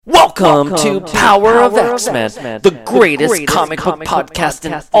Welcome to Power of X-Men, the greatest comic book podcast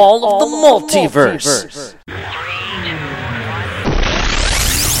in all of the multiverse.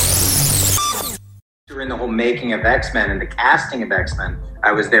 During the whole making of X-Men and the casting of X-Men,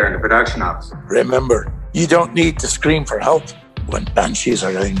 I was there in the production office. Remember, you don't need to scream for help when Banshee's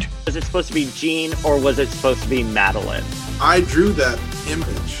around. Was it supposed to be Jean or was it supposed to be Madeline? I drew that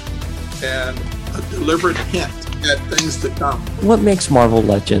image and a deliberate hint at things to come. What makes Marvel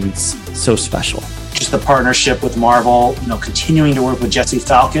Legends so special? Just the partnership with Marvel, continuing to work with Jesse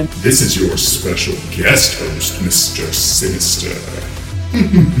Falcon. This is your special guest host, Mr. Sinister.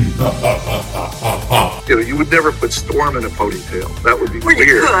 You would never put Storm in a ponytail. That would be weird.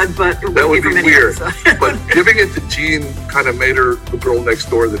 You could, but that would be weird. But giving it to Jean kind of made her the girl next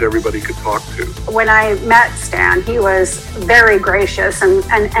door that everybody could talk to. When I met Stan, he was very gracious and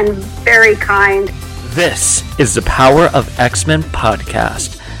very kind. This is the Power of X-Men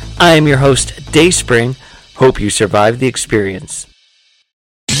podcast. I am your host, Dayspring. Hope you survived the experience.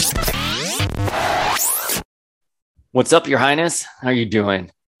 What's up, Your Highness? How are you doing?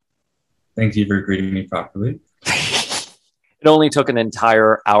 Thank you for greeting me properly. It only took an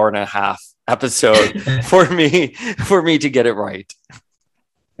entire hour and a half episode for me to get it right.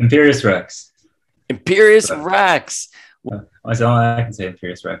 Imperious Rex. Imperious Rex. That's all I can say.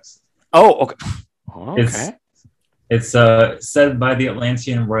 Imperious Rex. Oh, okay. Okay. It's said by the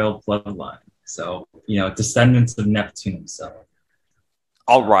Atlantean royal bloodline. So, descendants of Neptune himself.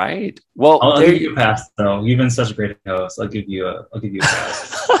 All right. Well, I'll give you a pass, though. You've been such a great host. I'll give you a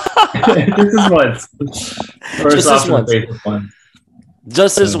pass. This is once.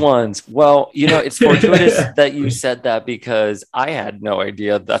 Just as once. Well, it's fortuitous that you said that because I had no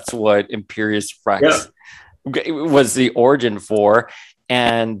idea that's what Imperious Rex was the origin for.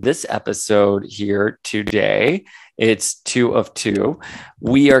 And this episode here today, it's 2 of 2.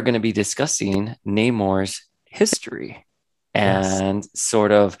 We are going to be discussing Namor's history and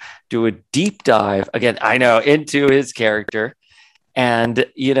sort of do a deep dive again. I know into his character, and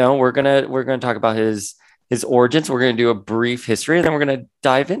we're gonna talk about his origins. We're gonna do a brief history, and then we're gonna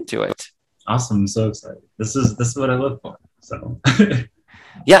dive into it. Awesome! I'm so excited. This is what I look for. So.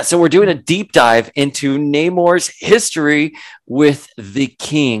 Yeah, so we're doing a deep dive into Namor's history with the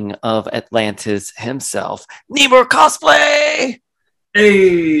king of Atlantis himself, Namor cosplay.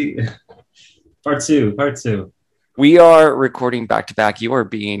 Hey, part two. We are recording back to back. You are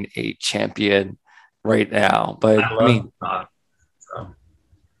being a champion right now, but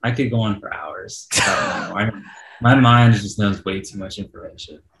I could go on for hours. My mind just knows way too much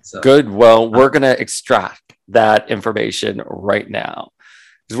information. So. Good. Well, we're gonna extract that information right now.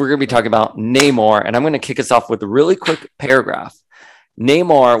 We're going to be talking about Namor, and I'm going to kick us off with a really quick paragraph.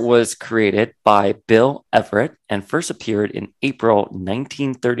 Namor was created by Bill Everett and first appeared in April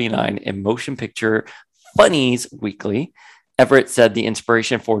 1939 in Motion Picture Funnies Weekly. Everett said the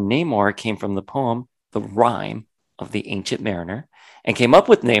inspiration for Namor came from the poem The Rime of the Ancient Mariner, and came up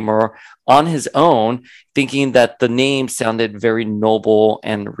with Namor on his own, thinking that the name sounded very noble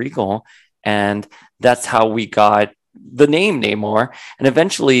and regal, and that's how we got the name Namor. And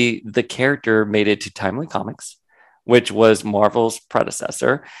eventually the character made it to Timely Comics, which was Marvel's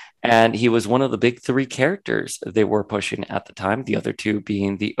predecessor, and he was one of the big 3 characters they were pushing at the time, the other 2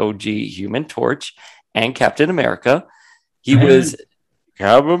 being the OG Human Torch and Captain America. He was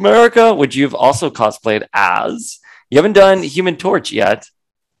Captain America, which you've also cosplayed as. You haven't done Human Torch yet.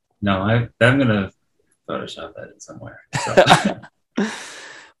 No, I'm gonna Photoshop that in somewhere, so.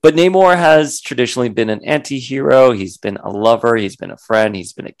 But Namor has traditionally been an anti-hero. He's been a lover. He's been a friend.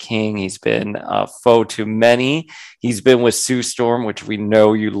 He's been a king. He's been a foe to many. He's been with Sue Storm, which we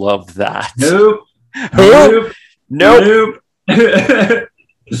know you love that. Nope.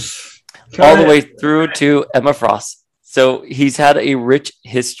 All the way through to Emma Frost. So he's had a rich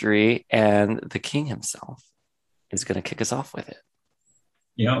history, and the king himself is going to kick us off with it.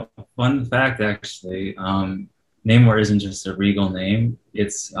 Fun fact, actually, Namor isn't just a regal name.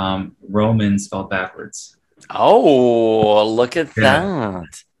 It's Roman spelled backwards. Oh, look at that.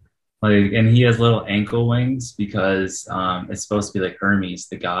 And he has little ankle wings because it's supposed to be like Hermes,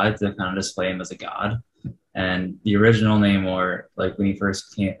 the god, to kind of display him as a god. And the original Namor, when he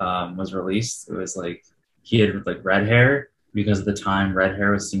first was released, it was he had red hair, because at the time red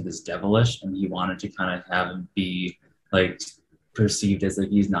hair was seen as devilish, and he wanted to kind of have him be perceived as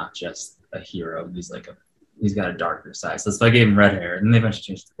he's not just a hero. He's got a darker side. So that's why I gave him red hair. And then they eventually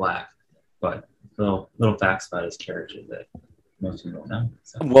changed to black. But little facts about his character that most people don't know.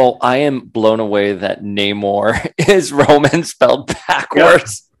 So. Well, I am blown away that Namor is Roman spelled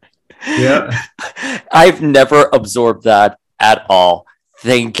backwards. Yeah. I've never absorbed that at all.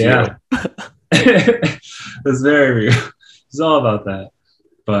 Thank you. Yeah. It's very real. It's all about that.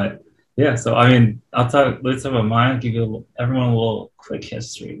 But yeah, so I mean, let's talk about mine. Give you everyone a little quick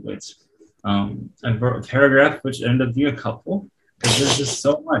history, which I wrote a paragraph which ended up being a couple, because there's just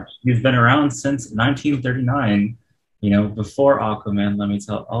so much. He's been around since 1939, before Aquaman. Let me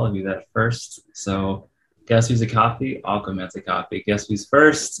tell all of you that first. So guess who's a copy? Aquaman's a copy. Guess who's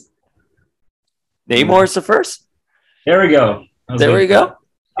first? Namor's the first? There we go. There we go.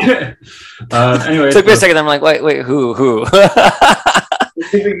 Anyway, took me a second. I'm like, wait, who?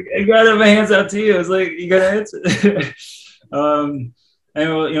 I got my hands out to you. It's like, you gotta answer.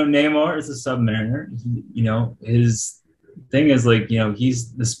 Anyway, Namor is a submariner. His thing is like,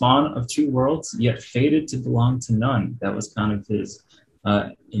 he's the spawn of two worlds, yet fated to belong to none. That was kind of his,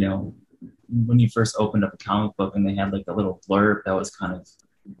 when you first opened up a comic book and they had like a little blurb, that was kind of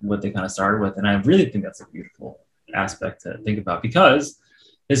what they kind of started with. And I really think that's a beautiful aspect to think about, because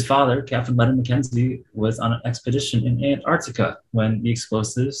his father, Captain Leonard Mackenzie, was on an expedition in Antarctica when the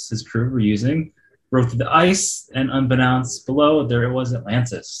explosives his crew were using broke through the ice, and unbeknownst below, there was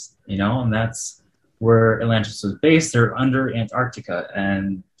Atlantis, and that's where Atlantis was based. They're under Antarctica,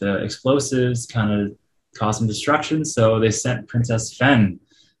 and the explosives kind of caused some destruction, so they sent Princess Fen,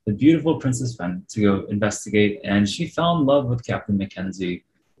 the beautiful Princess Fen, to go investigate, and she fell in love with Captain Mackenzie.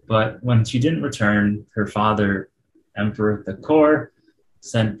 But when she didn't return, her father, Emperor Thakor,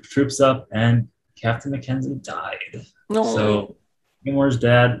 sent troops up, and Captain Mackenzie died. No. So Namor's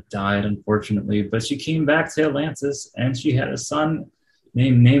dad died, unfortunately, but she came back to Atlantis, and she had a son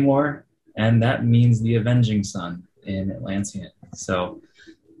named Namor, and that means the Avenging Son in Atlantean. So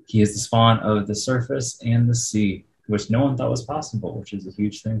he is the spawn of the surface and the sea, which no one thought was possible, which is a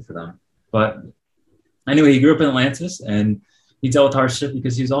huge thing for them. But anyway, he grew up in Atlantis, and he dealt with hardship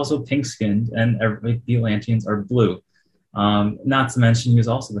because he was also pink-skinned, and the Atlanteans are blue. Not to mention, he was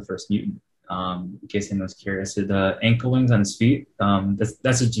also the first mutant. In case anyone was curious, the ankle wings on his feet,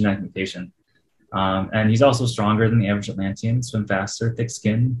 that's a genetic mutation. And he's also stronger than the average Atlantean, swim faster, thick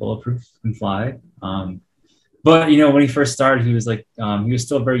skin, bulletproof, and fly. But, when he first started, he was like, he was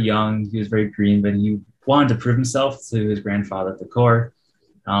still very young, he was very green, but he wanted to prove himself to his grandfather, Thakor.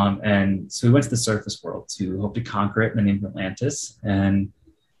 And so he went to the surface world to hope to conquer it in the name of Atlantis. And,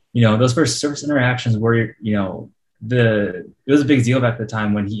 those first surface interactions were, it was a big deal back at the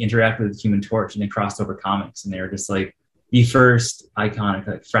time when he interacted with the Human Torch, and they crossed over comics, and they were just like the first iconic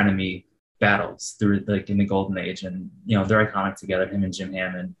frenemy battles through like in the Golden Age, and they're iconic together, him and Jim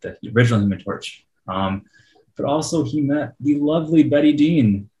Hammond, the original Human Torch. But also he met the lovely Betty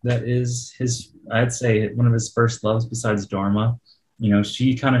Dean, that is his, I'd say, one of his first loves besides Dorma.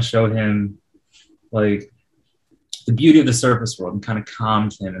 She kind of showed him like the beauty of the surface world and kind of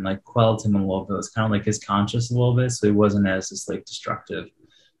calmed him and like quelled him a little bit. It was kind of like his conscience a little bit, so he wasn't as just like destructive.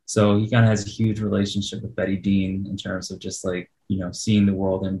 So he kind of has a huge relationship with Betty Dean in terms of just like, seeing the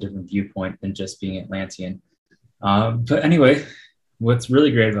world in a different viewpoint than just being Atlantean. But anyway, what's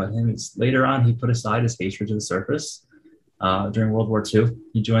really great about him is later on, he put aside his hatred to the surface. During World War II,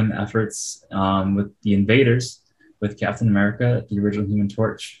 he joined the efforts with the invaders, with Captain America, the original Human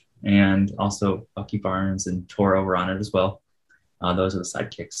Torch, and also Bucky Barnes and Toro were on it as well. Those are the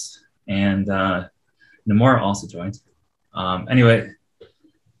sidekicks. And Namor also joined. Anyway,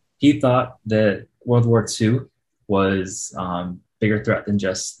 he thought that World War II was bigger threat than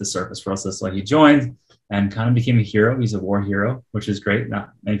just the surface world. So that's why he joined and kind of became a hero. He's a war hero, which is great.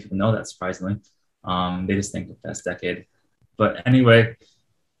 Not many people know that, surprisingly. They just think the best decade. But anyway,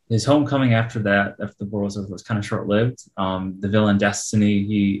 his homecoming after that, after the war was kind of short-lived. The villain Destiny,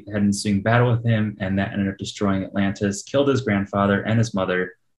 he had an ensuing battle with him, and that ended up destroying Atlantis, killed his grandfather and his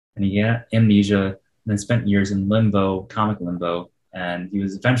mother, and he had amnesia, and then spent years in limbo, comic limbo, and he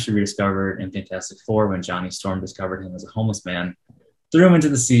was eventually rediscovered in Fantastic Four when Johnny Storm discovered him as a homeless man, threw him into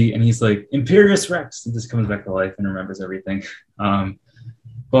the sea, and he's like, Imperious Rex, and just comes back to life and remembers everything.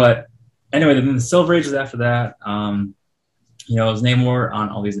 But anyway, then the Silver Age was after that. It was Namor on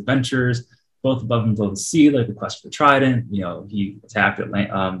all these adventures, both above and below the sea, like the quest for the Trident. He attacked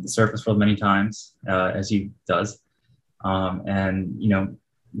the surface world many times, as he does. And,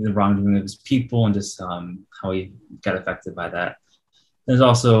 the wrongdoing of his people and just how he got affected by that. There's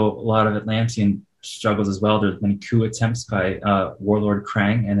also a lot of Atlantean struggles as well. There's many coup attempts by Warlord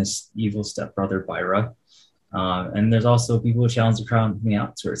Krang and his evil stepbrother, Byra. And there's also people who challenge the crown from the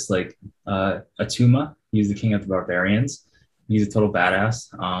outskirts, like Atuma. He's the king of the barbarians. He's a total badass.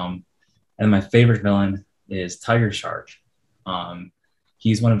 And my favorite villain is Tiger Shark.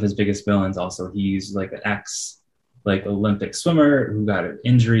 He's one of his biggest villains. Also, he's like an Olympic swimmer who got an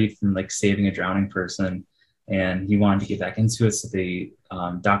injury from like saving a drowning person, and he wanted to get back into it. So they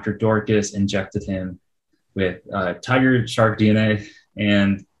Dr. Dorcas injected him with tiger shark DNA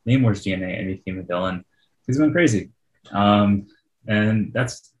and Namor's DNA and became a villain. He's going crazy. And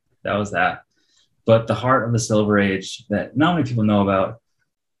that was that. But the heart of the Silver Age that not many people know about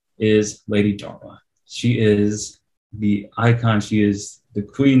is Lady Dorma. She is the icon. She is the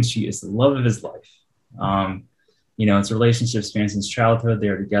queen. She is the love of his life. It's a relationship span since childhood.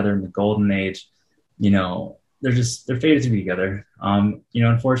 They're together in the golden age. They're fated to be together.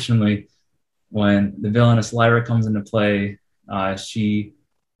 Unfortunately, when the villainous Lyra comes into play, she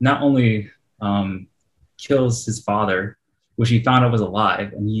not only kills his father, which he found out was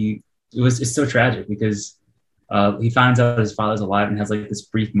alive, and it's so tragic because he finds out his father's alive and has like this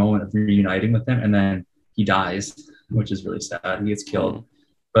brief moment of reuniting with him, and then he dies, which is really sad. He gets killed.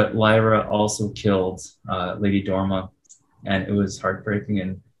 But Lyra also killed Lady Dorma, and it was heartbreaking.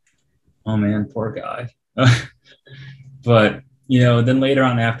 And oh man, poor guy. But then later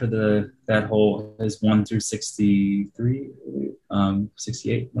on, after that whole his 1 through 63,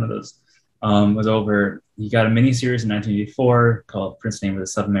 68, one of those was over, he got a miniseries in 1984 called Prince Namor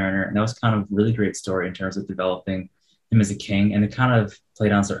the Submariner, and that was kind of a really great story in terms of developing him as a king, and it kind of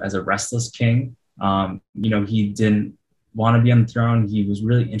played on as a restless king. He didn't want to be on the throne. He was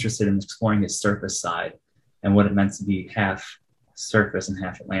really interested in exploring his surface side and what it meant to be half surface and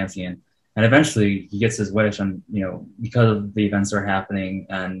half Atlantean. And eventually he gets his wish on, because of the events that are happening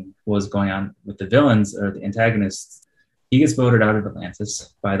and what was going on with the villains or the antagonists, he gets voted out of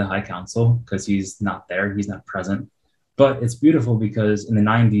Atlantis by the High Council because he's not there. He's not present. But it's beautiful because in the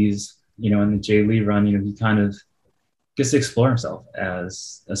 90s, in the Jay Lee run, he kind of gets to explore himself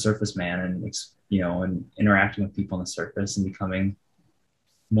as a surface man and, and interacting with people on the surface and becoming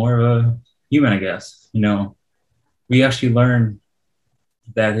more of a human, I guess. We actually learn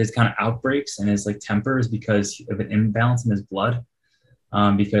that his kind of outbreaks and his like temper is because of an imbalance in his blood,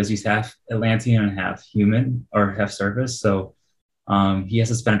 because he's half Atlantean and half human or half surface. So he has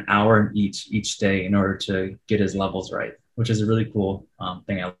to spend an hour each day in order to get his levels right, which is a really cool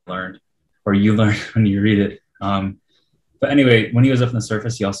thing I learned, or you learn when you read it. But anyway, when he was up on the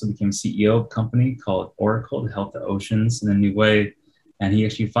surface, he also became CEO of a company called Oracle to help the oceans in a new way. And he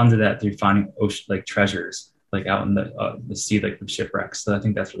actually funded that through finding treasures, like out in the sea, like from shipwrecks. So I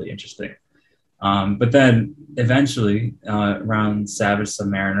think that's really interesting. But then eventually around Savage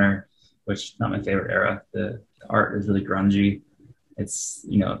Submariner, which not my favorite era, the art is really grungy. It's,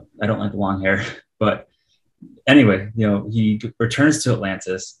 I don't like the long hair, but anyway, he returns to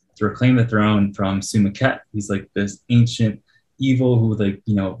Atlantis to reclaim the throne from Sumaket. He's like this ancient evil who, like,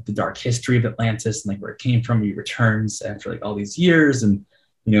 the dark history of Atlantis and like where it came from. He returns after like all these years, and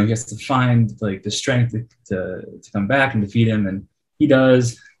he has to find like the strength to come back and defeat him, and he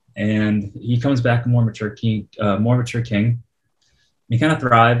does. And he comes back a more mature king. He kind of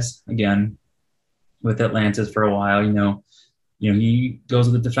thrives again with Atlantis for a while. He goes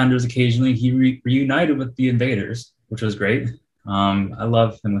with the Defenders occasionally. He reunited with the Invaders, which was great. I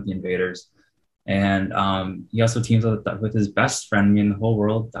love him with the Invaders. And he also teams up with his best friend in the whole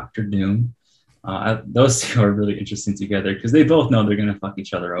world, Dr. Doom. Those two are really interesting together because they both know they're going to fuck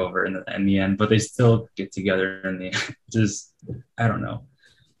each other over in the end, but they still get together in the end. Just, I don't know.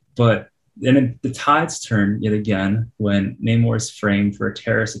 But then the tides turn yet again when Namor is framed for a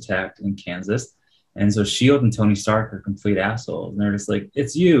terrorist attack in Kansas. And so S.H.I.E.L.D. and Tony Stark are complete assholes. And they're just like,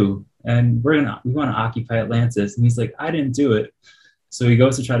 it's you. And we want to occupy Atlantis. And he's like, I didn't do it. So he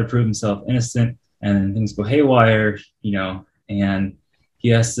goes to try to prove himself innocent. And then things go haywire, and he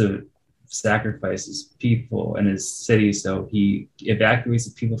has to sacrifice his people and his city. So he evacuates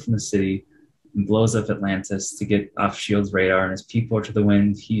the people from the city and blows up Atlantis to get off S.H.I.E.L.D.'s radar. And his people are to the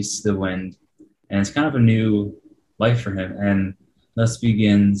wind. He's to the wind. And it's kind of a new life for him. And thus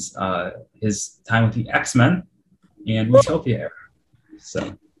begins his time with the X-Men and Utopia era.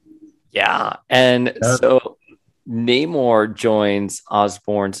 So, yeah. And so Namor joins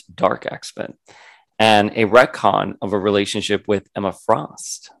Osborn's Dark X-Men, and a retcon of a relationship with Emma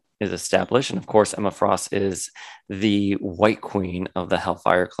Frost is established. And of course, Emma Frost is the White Queen of the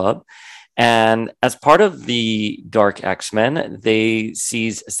Hellfire Club. And as part of the Dark X-Men, they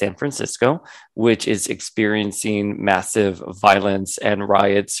seize San Francisco, which is experiencing massive violence and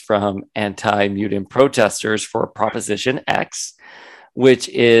riots from anti-mutant protesters for Proposition X, which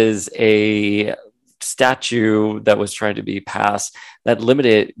is a statute that was trying to be passed that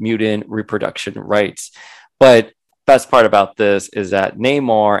limited mutant reproduction rights. But best part about this is that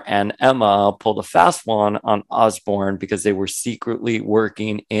Namor and Emma pulled a fast one on Osborn because they were secretly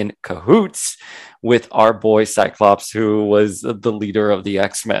working in cahoots with our boy Cyclops, who was the leader of the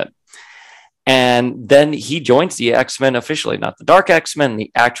X-Men. And then he joins the X-Men officially, not the Dark X-Men,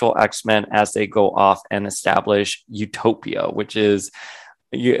 the actual X-Men, as they go off and establish Utopia, which is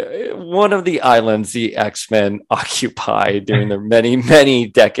one of the islands the X-Men occupy during their many, many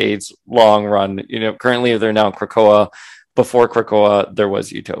decades long run. Currently they're now in Krakoa. Before Krakoa, there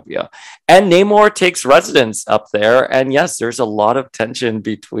was Utopia. And Namor takes residence up there. And yes, there's a lot of tension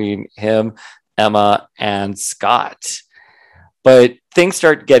between him, Emma, and Scott. But things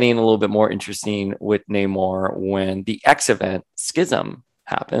start getting a little bit more interesting with Namor when the X event, Schism,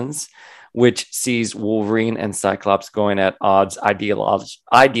 happens, which sees Wolverine and Cyclops going at odds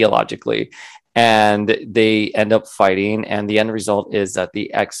ideologically. And they end up fighting. And the end result is that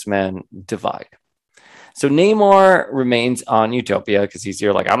the X-Men divide. So Namor remains on Utopia because he's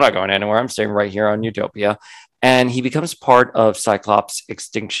here like, I'm not going anywhere. I'm staying right here on Utopia. And he becomes part of Cyclops'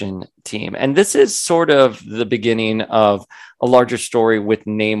 extinction team. And this is sort of the beginning of a larger story with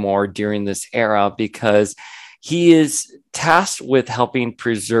Namor during this era, because he is tasked with helping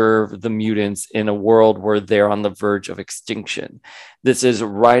preserve the mutants in a world where they're on the verge of extinction. This is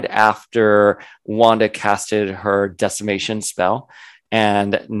right after Wanda casted her decimation spell,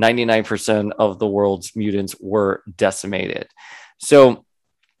 and 99% of the world's mutants were decimated. So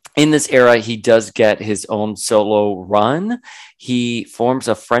in this era, he does get his own solo run. He forms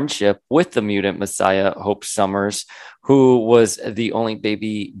a friendship with the mutant messiah, Hope Summers, who was the only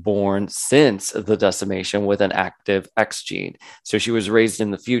baby born since the decimation with an active X gene. So she was raised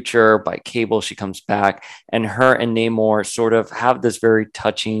in the future by Cable. She comes back, and her and Namor sort of have this very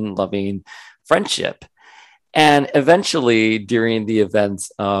touching, loving friendship. And eventually, during the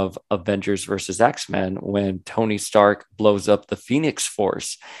events of Avengers versus X-Men, when Tony Stark blows up the Phoenix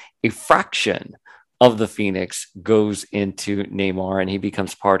Force, a fraction of the Phoenix goes into Namor, and he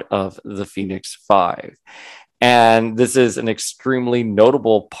becomes part of the Phoenix Five. And this is an extremely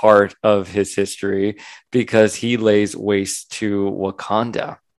notable part of his history because he lays waste to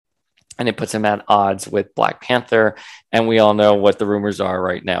Wakanda. And it puts him at odds with Black Panther. And we all know what the rumors are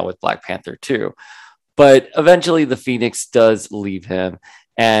right now with Black Panther 2. But eventually the Phoenix does leave him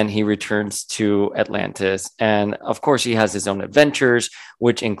and he returns to Atlantis. And of course, he has his own adventures,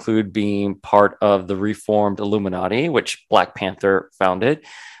 which include being part of the reformed Illuminati, which Black Panther founded.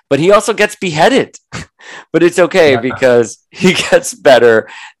 But he also gets beheaded. But it's okay because he gets better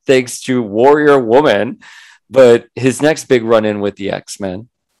thanks to Warrior Woman. But his next big run-in with the X-Men,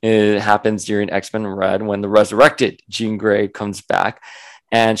 it happens during X-Men Red when the resurrected Jean Grey comes back.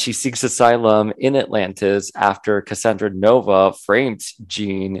 And she seeks asylum in Atlantis after Cassandra Nova frames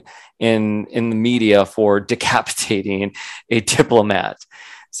Jean in the media for decapitating a diplomat.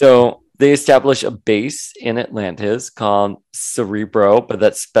 So they establish a base in Atlantis called Cerebro, but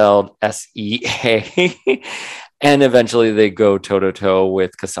that's spelled SEA. And eventually they go toe-to-toe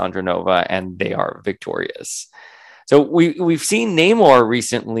with Cassandra Nova and they are victorious. So we've seen Namor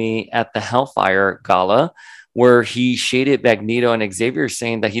recently at the Hellfire Gala, where he shaded Magneto and Xavier,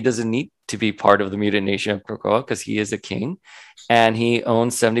 saying that he doesn't need to be part of the mutant nation of Krakoa because he is a king and he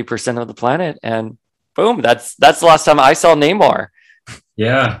owns 70% of the planet. And boom, that's the last time I saw Namor.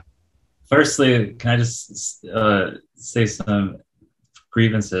 Yeah. Firstly, can I just say some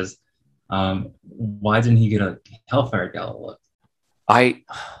grievances? Why didn't he get a Hellfire Gala look?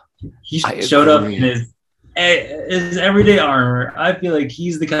 He showed up in his everyday armor. I feel like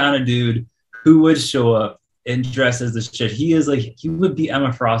he's the kind of dude who would show up and dress as the shit. He would be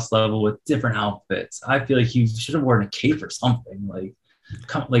Emma Frost level with different outfits. I feel like he should have worn a cape or something,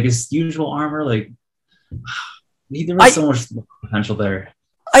 like his usual armor. Like there was so much potential there.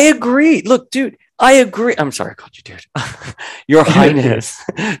 I agree. Look, dude, I agree. I'm sorry, I called you dude. Your Highness.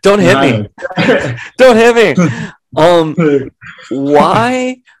 Don't hit me. Don't hit me.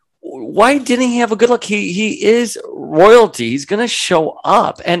 Why didn't he have a good look? He is royalty. He's gonna show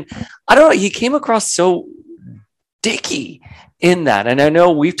up, and I don't know. He came across so dicky in that, and I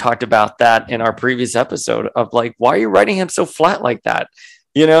know we've talked about that in our previous episode of like, why are you writing him so flat like that?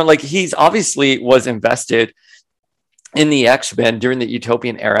 You know, like he's obviously was invested in the X-Men during the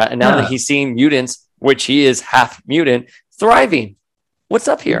Utopian era, and now that he's seeing mutants, which he is half mutant, thriving. What's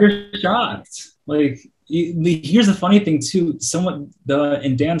up here? You're shocked. Like. Here's the funny thing too.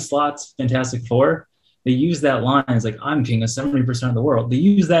 In Dan Slott's Fantastic Four, they use that line as like, "I'm king of 70% of the world." They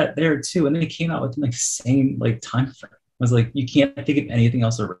use that there too, and they came out with the same time frame. It was like, you can't think of anything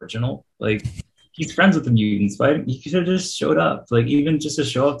else original. Like he's friends with the mutants, but he should have just showed up. Like even just to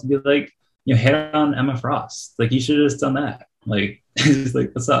show up to be like, hit on Emma Frost. Like he should have just done that. Like just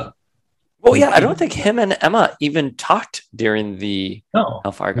like, what's up? Well, yeah, I don't think him and Emma even talked during the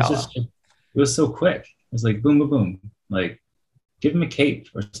Hellfire Gala. It was so quick. It was like boom, boom, boom. Like, give him a cape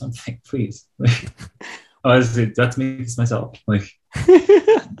or something, please. That's me, it's myself.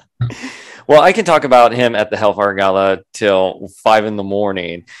 Well, I can talk about him at the Hellfire Gala till 5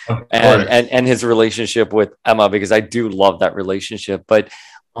 a.m. and his relationship with Emma, because I do love that relationship. But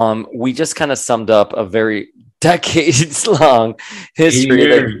we just kind of summed up a very decades long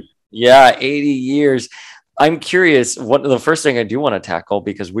history. 80 years. I'm curious. The first thing I do want to tackle,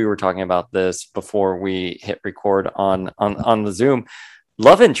 because we were talking about this before we hit record on the Zoom,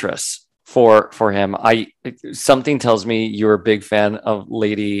 love interests for him. Something tells me you're a big fan of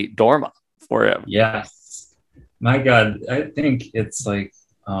Lady Dorma for him. Yes, my God, I think it's like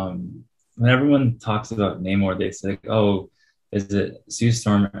when everyone talks about Namor, they say, like, "Oh, is it Sue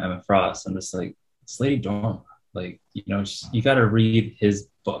Storm or Emma Frost?" I'm just like, it's Lady Dorma. Like, you know, you got to read his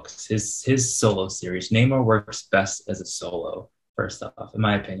books, his solo series. Namor works best as a solo, first off, in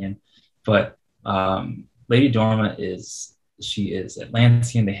my opinion. But Lady Dorma is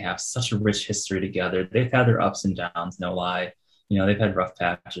Atlantean. They have such a rich history together. They've had their ups and downs, no lie. You know, they've had rough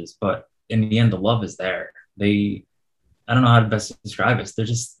patches, but in the end, the love is there. I don't know how to best describe it.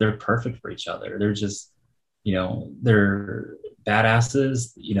 They're perfect for each other. They're just, you know, they're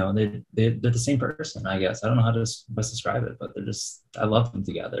badasses. You know, they're the same person, I guess. I don't know how to best describe it, but I love them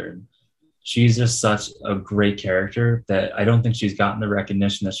together. And she's just such a great character that I don't think she's gotten the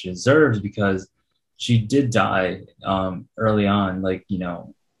recognition that she deserves, because she did die early on, like, you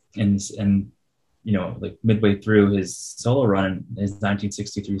know, and you know, like midway through his solo run in his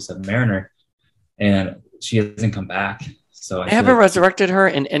 1963 Submariner, and she hasn't come back. So I haven't resurrected her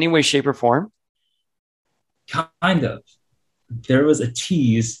in any way, shape, or form. Kind of. There was a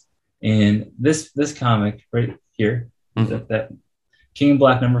tease in this comic right here, that King in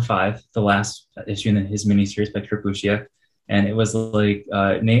Black #5, the last issue in his miniseries by Kurt Busiek, and it was like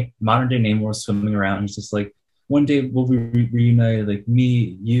modern day Namor swimming around. And he's just like, one day we'll be reunited, like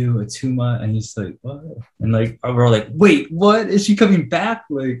me, you, Atuma, and he's like, what? And like we're all like, wait, what? Is she coming back?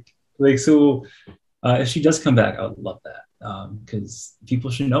 Like so, if she does come back, I would love that, because people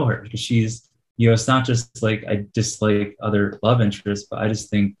should know her, because she's, you know, it's not just like I dislike other love interests, but I just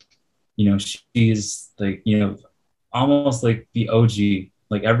think, you know, she's like, you know, almost like the OG.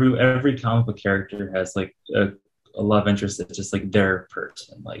 Like every comic book character has like a love interest that's just like their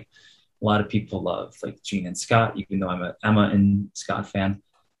person. Like a lot of people love like Jean and Scott, even though I'm a Emma and Scott fan,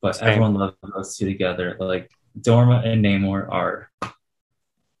 but everyone loves those two together. Like Dorma and Namor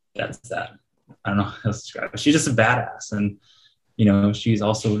that's that. I don't know how to describe it. She's just a badass, and you know, she's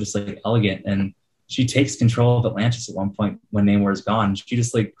also just like elegant, and she takes control of Atlantis at one point when Namor is gone. She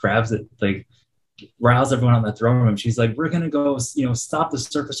just like grabs it, like riles everyone on the throne room. She's like, we're gonna go, you know, stop the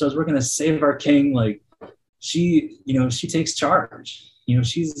Surfer Stars. We're gonna save our king. Like she, you know, she takes charge. You know,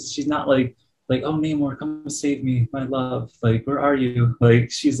 she's not like, oh Namor, come save me, my love. Like, where are you?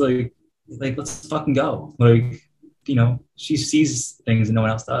 Like, she's like let's fucking go. Like, you know, she sees things and no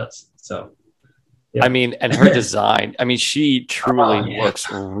one else does. So, yeah. I mean, and her design, I mean, she truly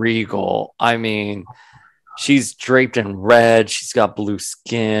looks regal. I mean, she's draped in red. She's got blue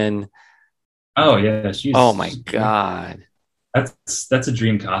skin. Oh yeah, oh my God. That's a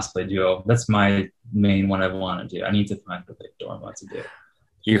dream cosplay duo. That's my main one I want to do. I need to find the big Dorma to do.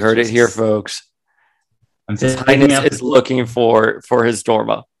 You heard it here, folks. His Highness is looking for his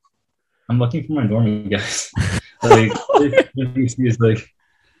Dorma. I'm looking for my Dorma, guys. Like, she's like,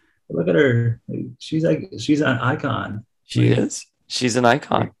 look at her. She's an icon. She is. She's an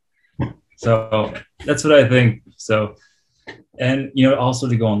icon. So that's what I think. So, and you know, also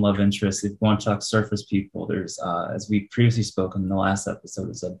to go on love interest, if you want to talk surface people, there's as we previously spoke in the last episode,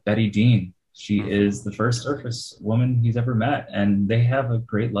 is Betty Dean. She is the first surface woman he's ever met, and they have a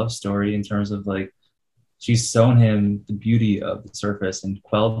great love story in terms of like, she's shown him the beauty of the surface and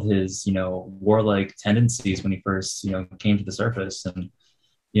quelled his, you know, warlike tendencies when he first, you know, came to the surface. And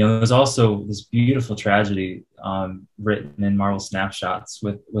you know, there's also this beautiful tragedy written in Marvel Snapshots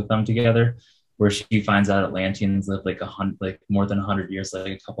with them together, where she finds out Atlanteans live like more than 100 years,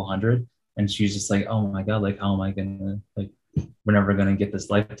 like a couple hundred, and she's just like, oh my God, like how am I gonna, like, we're never gonna get this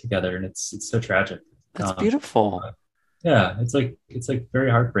life together, and it's so tragic. That's beautiful. Yeah, it's like very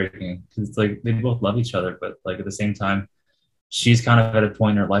heartbreaking, because it's like they both love each other, but like at the same time, she's kind of at a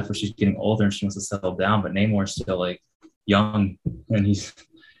point in her life where she's getting older and she wants to settle down, but Namor's still like young, and he's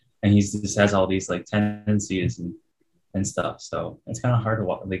just has all these like tendencies and stuff. So it's kind of hard to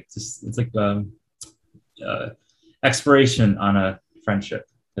walk. Like, just it's like expiration on a friendship.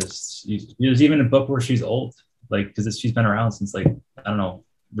 Because there's even a book where she's old, like, because she's been around since like, I don't know,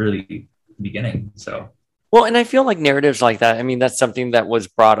 really the beginning. So Well, and I feel like narratives like that, I mean, that's something that was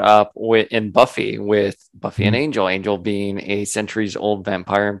brought up in Buffy, with Buffy and Angel. Angel being a centuries old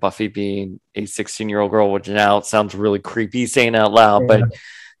vampire and Buffy being a 16-year-old girl, which now sounds really creepy saying out loud, but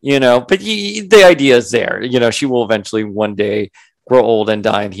the idea is there. She will eventually one day grow old and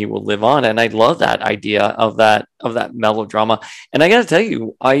die, and he will live on. And I love that idea of that melodrama. And I got to tell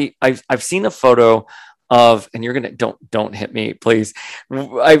you, I've seen a photo of, and you're gonna don't hit me, please.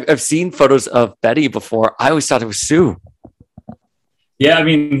 I've seen photos of Betty before. I always thought it was Sue. Yeah, I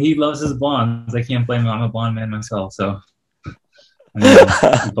mean, he loves his blondes. I can't blame him. I'm a blonde man myself, so.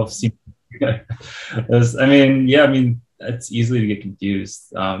 Both seem. It's easily to get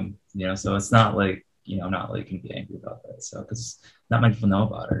confused. So it's not like not like can be angry about that. So because not many people know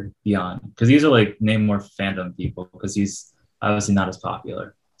about her beyond, because these are like Namor fandom people, because he's obviously not as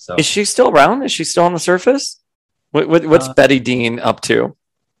popular. So is she still around? Is she still on the surface? What's Betty Dean up to?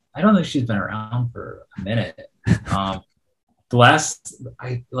 I don't think she's been around for a minute. The last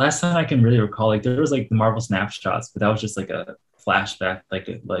time I can really recall, like there was like the Marvel snapshots, but that was just like a flashback, like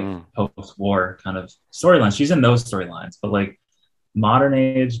post-war kind of storyline. She's in those storylines, but like modern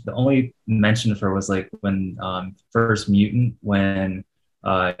age, the only mention of her was like when First Mutant, when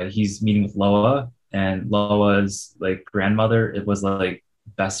he's meeting with Loa, and Loa's like grandmother, it was like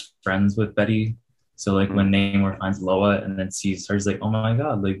best friends with Betty. So like when Namor finds Loa and then sees her, he's like, oh my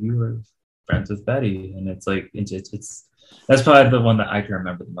god, like we were friends with Betty. And it's like it's that's probably the one that I can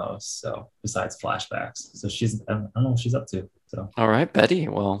remember the most. So besides flashbacks, so I don't know what she's up to. So all right, Betty.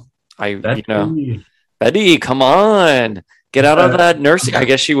 Well, Betty, come on, get out of that nursing. I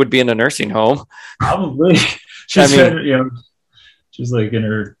guess she would be in a nursing home. Probably. She's like in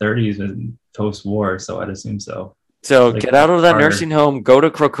her 30s and post-war, so I'd assume so. So like, get out of that nursing home, go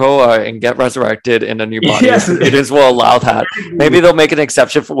to Krakoa, and get resurrected in a new body. Yes. It is will allow that. Maybe they'll make an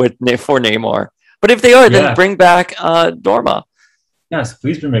exception for Namor. But if they are, then bring back Dorma. Yes,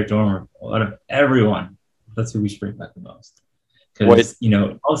 please bring back Dorma. Out of everyone, that's who we should bring back the most. Because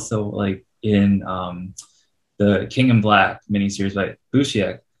also like in the King in Black miniseries by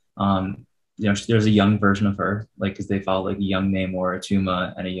Busiek, there's a young version of her, like because they follow like a young Namor, a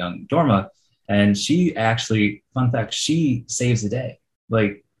Tuma, and a young Dorma. And she actually, fun fact, she saves the day.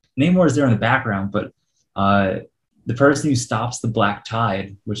 Like Namor is there in the background, but the person who stops the Black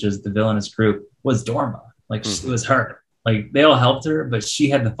Tide, which is the villainous group, was Dorma. Like it was her. Like they all helped her, but she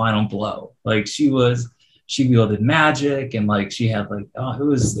had the final blow. Like she wielded magic, and like she had like it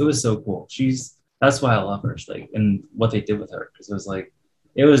was so cool. That's why I love her. Like and what they did with her, because it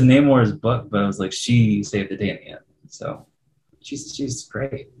was Namor's book, but it was like she saved the day in the end. So she's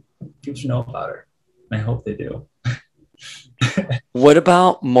great. People should know about her. I hope they do. What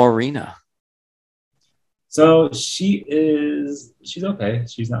about Morena? So she's okay.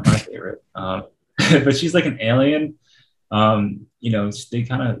 She's not my favorite, but she's like an alien. She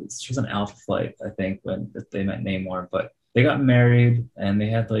was on Alpha Flight, I think, when they met Namor. But they got married and they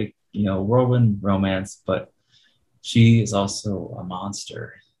had like whirlwind romance. But she is also a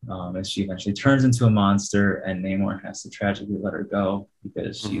monster. And she eventually turns into a monster, and Namor has to tragically let her go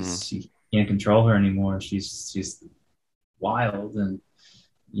because she can't control her anymore. She's wild, and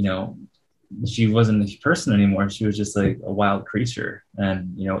she wasn't a person anymore. She was just like a wild creature.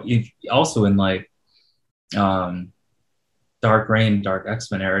 And also in like Dark Reign, Dark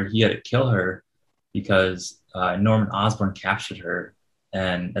X-Men era, he had to kill her because Norman Osborn captured her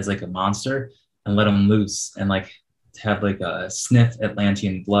and as like a monster and let him loose and like have like a sniff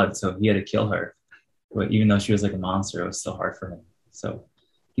Atlantean blood, so he had to kill her. But even though she was like a monster, it was still hard for him. So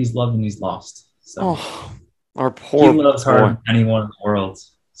he's loved and he's lost. So our poor, he loves her than anyone in the world,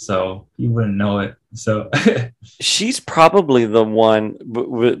 so he wouldn't know it. So she's probably the one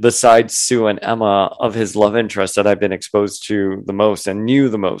besides Sue and Emma of his love interest that I've been exposed to the most and knew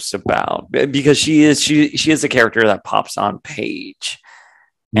the most about, because she is a character that pops on page.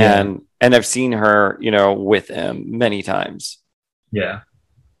 Yeah. And I've seen her, with him many times. Yeah.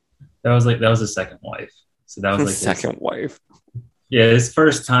 That was his second wife. So that was like second wife. Yeah, his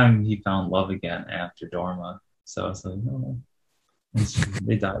first time he found love again after Dorma. So it's like,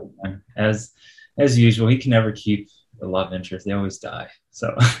 they died again. As usual, he can never keep the love interest. They always die.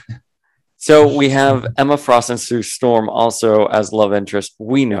 So we have Emma Frost and Sue Storm also as love interest.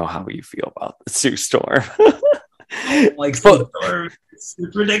 We know how you feel about Sue Storm. Like Sue Storm. It's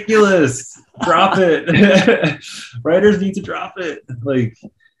ridiculous. Drop it. Writers need to drop it. Like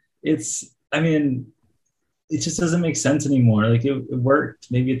it just doesn't make sense anymore. Like it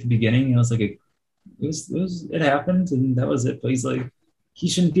worked maybe at the beginning. It was like it happened and that was it. But he's like, he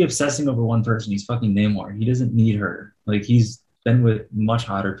shouldn't be obsessing over one person. He's fucking Namor. He doesn't need her. Like he's been with much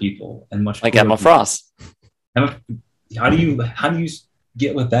hotter people and much like Emma Frost. How do you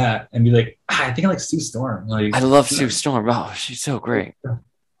get with that and be like, I think I like Sue Storm. Like, I love Sue Storm. Oh, she's so great.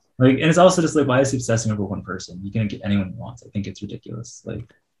 Like, and it's also just like, why is he obsessing over one person? You can get anyone he wants. I think it's ridiculous. Like,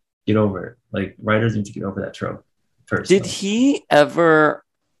 get over it. Like, writers need to get over that trope first. Did he ever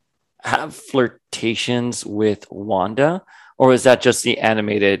have flirtations with Wanda, or was that just the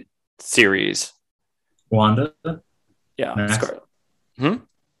animated series? Wanda? Yeah.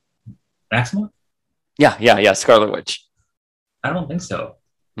 Maxima? Yeah. Scarlet Witch. I don't think so.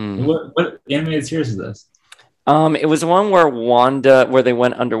 What animated series is this? It was one where they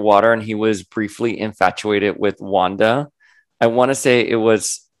went underwater and he was briefly infatuated with Wanda. I want to say it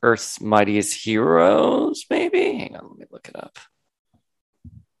was Earth's Mightiest Heroes, maybe. Hang on, let me look it up.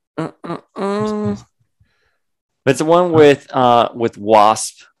 It's the one with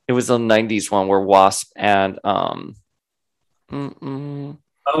Wasp. It was a 90s one where Wasp and Oh,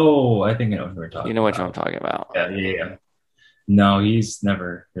 I think I know what we're talking about. You know what I'm talking about. Yeah. No, he's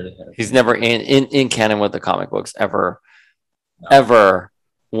never really had He's never in canon with the comic books ever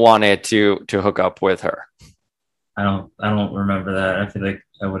wanted to hook up with her. I don't remember that. I feel like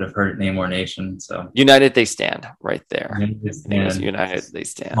I would have heard Namor Nation. So United They Stand right there. United They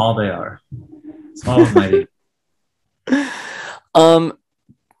Stand. Small they are. Small and mighty.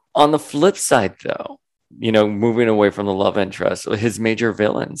 On the flip side, though, moving away from the love interest, his major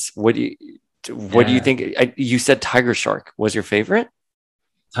villains. What do you think? You said Tiger Shark was your favorite?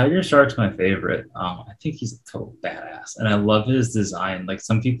 Tiger Shark's my favorite. I think he's a total badass, and I love his design. Like,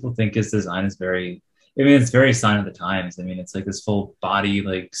 some people think his design is it's very sign of the times. I mean, it's like this full body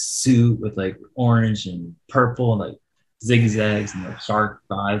like suit with like orange and purple and like zigzags and like shark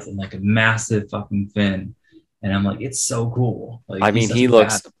eyes and like a massive fucking fin. And I'm like, it's so cool. Like, I mean, he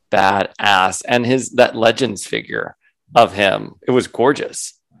looks badass, and that Legends figure of him, it was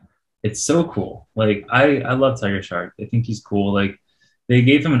gorgeous. It's so cool. Like, I love Tiger Shark. I think he's cool. Like, they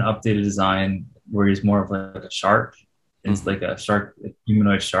gave him an updated design where he's more of like a shark. It's like a shark, a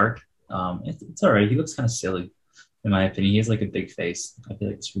humanoid shark. It's all right. He looks kind of silly, in my opinion. He has like a big face. I feel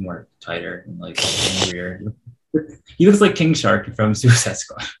like it's more tighter and like weird. He looks like King Shark from Suicide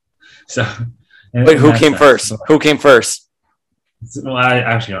Squad. So, wait, who came first? Who came first? Well, I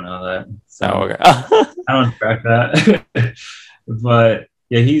actually don't know that. So okay. I don't track that. But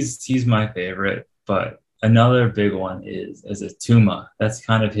yeah, he's my favorite. But another big one is Attuma. That's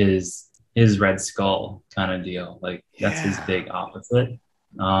kind of his Red Skull kind of deal. Like, that's his big opposite.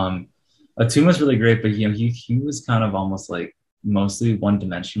 Attuma's really great, but he was kind of almost like mostly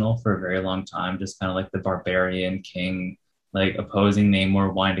one-dimensional for a very long time, just kind of like the barbarian king, like opposing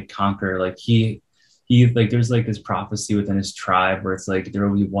Namor, wanting to conquer. Like, he like, there's like this prophecy within his tribe where it's like there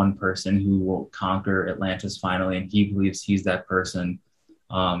will be one person who will conquer Atlantis finally, and he believes he's that person.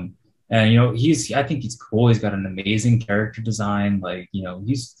 And I think he's cool. He's got an amazing character design. Like,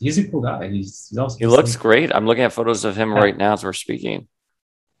 he's a cool guy. He looks great. I'm looking at photos of him right now as we're speaking.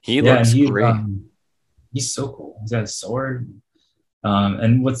 He looks great. He's so cool. He's got a sword.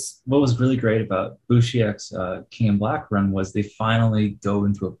 And what was really great about Bushiek's King in Black run was they finally dove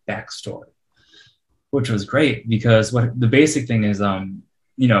into a backstory, which was great, because what the basic thing is,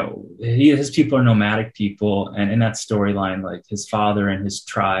 his people are nomadic people, and in that storyline, like, his father and his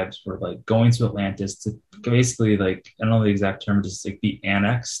tribes were like going to Atlantis to basically, like, I don't know the exact term, just like be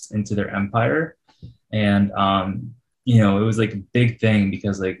annexed into their empire. And it was like a big thing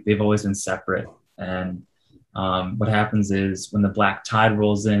because like they've always been separate. And what happens is when the black tide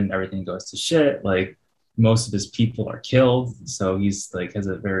rolls in, everything goes to shit. Like, most of his people are killed. So he's like, has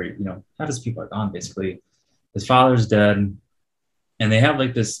a very, half his people are gone basically. His father's dead. And they have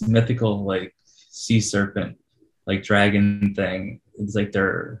like this mythical like sea serpent, like dragon thing. It's like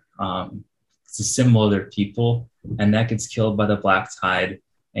it's a symbol of their people. And that gets killed by the black tide.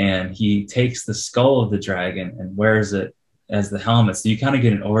 And he takes the skull of the dragon and wears it as the helmet. So you kind of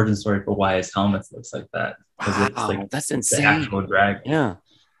get an origin story for why his helmet looks like that. Wow, it's like that's insane. The actual dragon.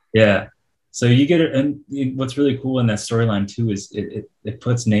 Yeah. So you get it. And what's really cool in that storyline too is it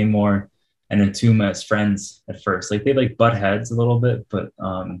puts Namor and Attuma as friends at first. Like, they like butt heads a little bit, but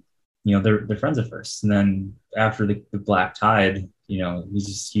they're friends at first. And then after the black tide,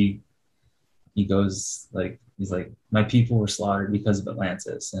 he goes like, he's like, my people were slaughtered because of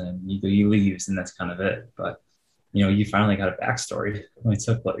Atlantis, and he leaves, and that's kind of it. But you finally got a backstory. It only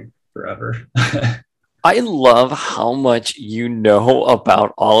took like forever. I love how much you know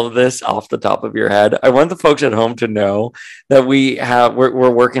about all of this off the top of your head. I want the folks at home to know that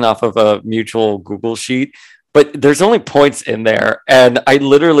we're working off of a mutual Google sheet, but there's only points in there, and I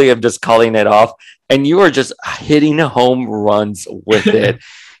literally am just calling it off, and you are just hitting home runs with it.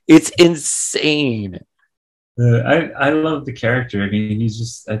 It's insane. I love the character. I mean,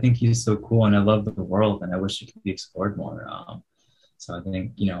 I think he's so cool, and I love the world, and I wish it could be explored more. So I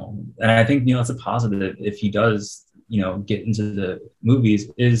think, and I think, it's a positive if he does, get into the movies.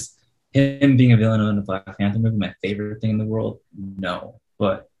 Is him being a villain in the Black Panther movie my favorite thing in the world? No.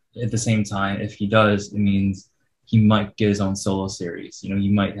 But at the same time, if he does, it means he might get his own solo series. He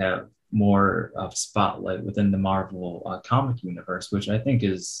might have more of spotlight within the Marvel comic universe, which I think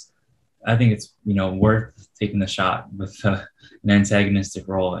it's worth taking the shot with an antagonistic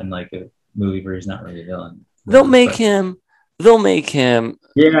role in like a movie where he's not really a villain. They'll make him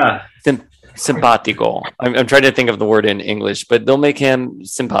simpatico. I'm trying to think of the word in English, but they'll make him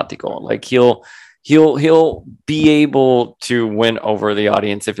simpatico. Like he'll be able to win over the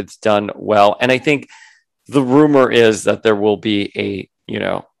audience if it's done well. And I think the rumor is that there will be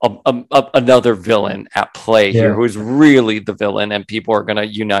another villain at play here who's really the villain, and people are going to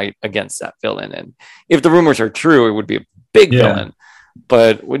unite against that villain. And if the rumors are true, it would be a big villain,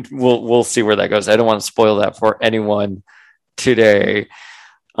 but we'll see where that goes. I don't want to spoil that for anyone today.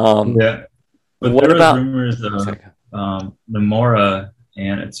 But what there about rumors of Namora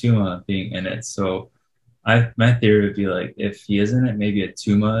and Atuma being in it? So my theory would be like, if he isn't it, maybe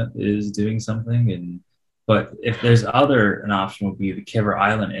Atuma is doing something. But if there's an option would be the Kiver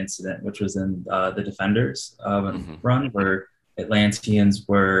Island incident, which was in the Defenders run, where Atlanteans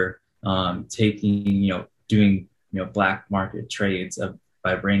were doing black market trades of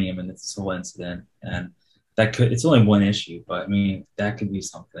vibranium in this whole incident. And it's only one issue, but I mean, that could be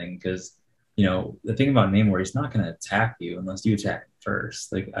something, because the thing about Namor, he's not going to attack you unless you attack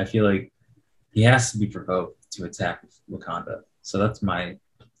first. Like, I feel like he has to be provoked to attack Wakanda. So that's my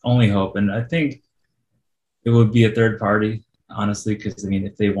only hope. And I think it would be a third party, honestly, because I mean,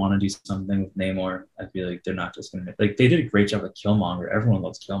 if they want to do something with Namor, I feel like they're not just going to they did a great job with Killmonger. Everyone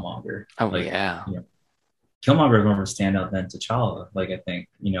loves Killmonger. Killmonger is more of a standout than T'Challa. Like, I think,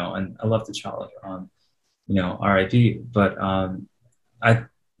 and I love T'Challa. R.I.P. But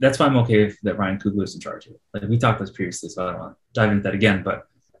that's why I'm okay that Ryan Coogler is in charge of it. Like, we talked about this previously, so I don't want to dive into that again. But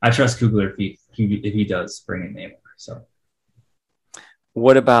I trust Coogler if he does bring in Namor. So,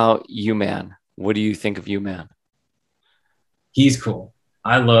 what about U-Man? What do you think of U-Man? He's cool.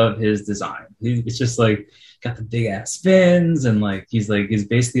 I love his design. It's just like got the big ass fins, and he's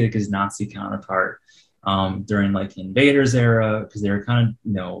basically like his Nazi counterpart during like the Invaders era, because they were kind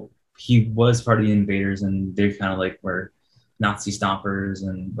of he was part of the Invaders, and they kind of like were Nazi stompers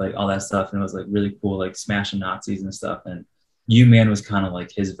and like all that stuff, and it was like really cool, like smashing Nazis and stuff. And U-Man was kind of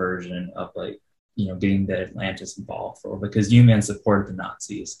like his version of like getting the Atlantis involved, because U-Man supported the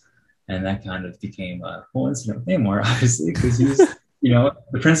Nazis. And that kind of became a whole incident with Namor, obviously, because he's,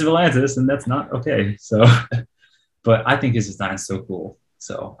 the Prince of Atlantis, and that's not okay. So, but I think his design is so cool.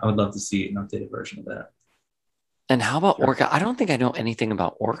 So I would love to see an updated version of that. And how about Orca? I don't think I know anything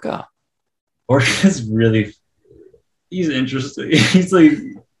about Orca. Orca's he's interesting. He's like,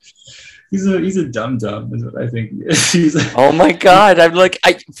 he's a dum-dum is what I think he is. Oh my God.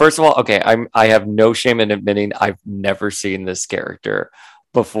 First of all, okay, I have no shame in admitting I've never seen this character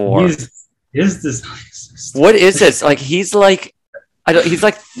before. His design. What is this? Like, he's like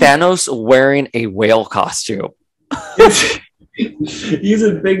Thanos wearing a whale costume. He's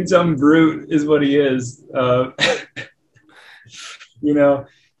a big dumb brute, is what he is.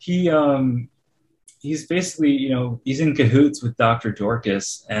 He's basically, he's in cahoots with Dr.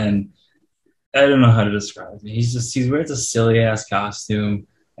 Dorcas, and I don't know how to describe him. He wears a silly ass costume.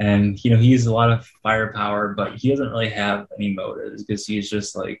 And, he uses a lot of firepower, but he doesn't really have any motives, because he's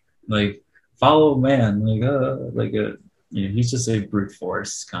just like follow man, he's just a brute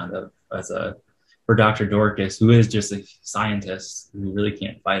force kind of for Dr. Dorcas, who is just a scientist who really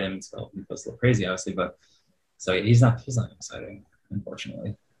can't fight him. So he goes a little crazy, obviously, but so he's not exciting,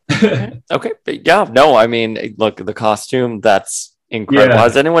 unfortunately. Okay. But yeah, no, I mean, look, the costume, that's incredible. Yeah.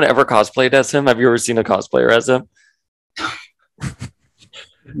 Has anyone ever cosplayed as him? Have you ever seen a cosplayer as him?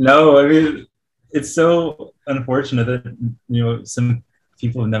 No, I mean, it's so unfortunate that, some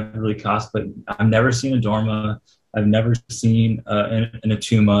people have never really cosplayed. I've never seen a Dorma. I've never seen an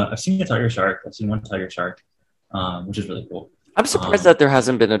Atuma. I've seen a tiger shark. I've seen one tiger shark, which is really cool. I'm surprised that there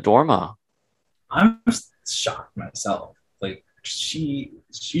hasn't been a Dorma. I'm shocked myself. Like, she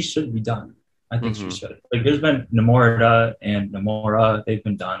should be done. I think she should. Like, there's been Namora and Namora. They've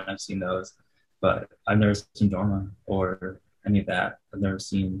been done, and I've seen those. But I've never seen Dorma or any of that. I've never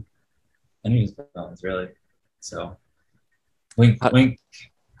seen any of his films, really. So, wink, wink.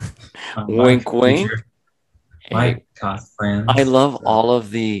 Wink, wink. My cosplay plans. I love all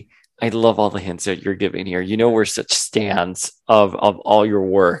the hints that you're giving here. We're such stans of all your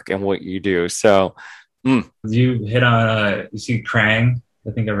work and what you do. So You hit on you see Krang.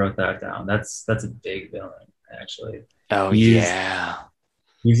 I think I wrote that down. That's a big villain, actually. Oh,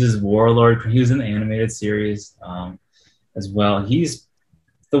 He's his warlord. He was in the animated series as well. He's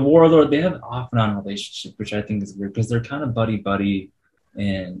the warlord. They have an off and on relationship, which I think is weird because they're kind of buddy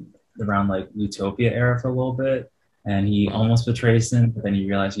in around like Utopia era for a little bit, and he almost betrays him, but then you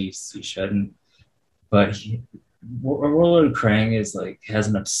realize he shouldn't. But Warlord Krang is like has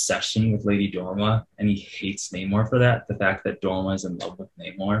an obsession with Lady Dorma, and he hates Namor for that. The fact that Dorma is in love with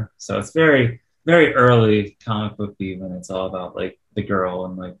Namor, so it's very, very early comic booky when it's all about like the girl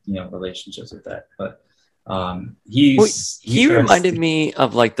and like relationships with that. But he reminded me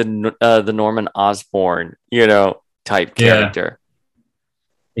of like the Norman Osborn type character.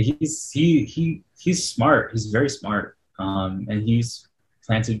 He's smart. He's very smart, and he's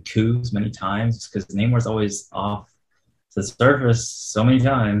planted coups many times because Namor's always off the surface so many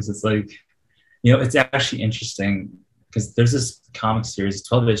times. It's like, it's actually interesting because there's this comic series,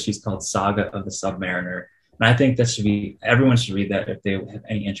 12 issues called Saga of the Submariner. And I think everyone should read that if they have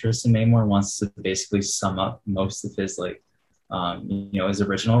any interest in Namor, wants to basically sum up most of his his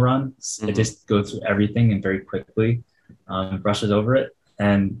original run. It just goes through everything and very quickly brushes over it.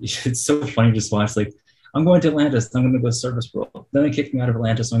 And it's so funny to just watch, like, I'm going to Atlantis, I'm going to go to Service World. Then they kicked me out of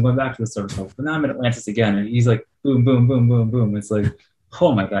Atlantis, so I'm going back to the Service World. But now I'm in Atlantis again, and he's like, boom, boom, boom, boom, boom. It's like,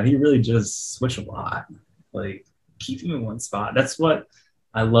 oh my God, he really just switched a lot. Like, keep him in one spot. That's what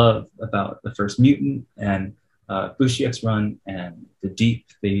I love about the First Mutant and Bushiek's run and the Deep.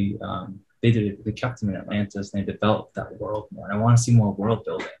 They kept him in Atlantis, and they developed that world more. And I want to see more world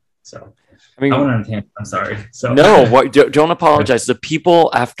building. So I went on a tangent. I'm sorry. So no, don't apologize. The people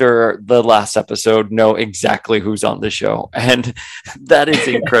after the last episode know exactly who's on the show, and that is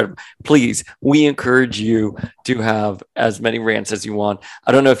incredible. Please, we encourage you to have as many rants as you want.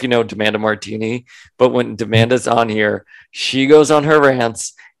 I don't know if you know Demanda Martini, but when Demanda's on here, she goes on her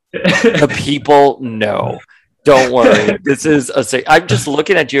rants. The people know. Don't worry. This is I'm just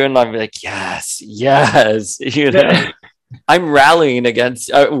looking at you, and I'm like, yes. I'm rallying against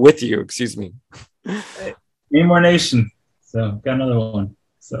with you. Excuse me. Namor Nation. So got another one.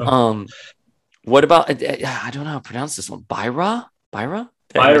 So what about? I don't know how to pronounce this one. Byra.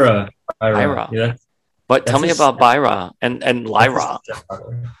 Yeah. But tell me about Byra and Lyra.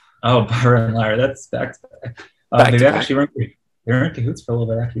 Oh, Byra and Lyra. That's back to back. They were in cahoots for a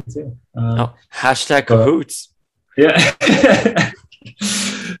little bit actually too. Hashtag cahoots. Yeah.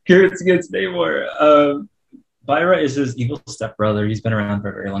 Cahoots against Namor. Byra is his evil stepbrother. He's been around for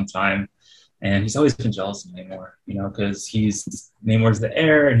a very long time, and he's always been jealous of Namor, because Namor's the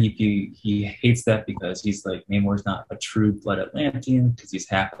heir, and he hates that because he's like, Namor's not a true blood Atlantean because he's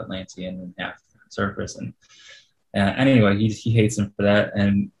half Atlantean and half surface. And anyway, he hates him for that,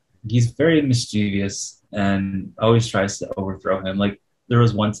 and he's very mischievous and always tries to overthrow him. Like there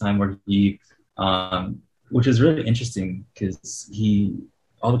was one time where he, which is really interesting because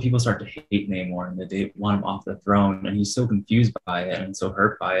all the people start to hate Namor and they want him off the throne, and he's so confused by it and so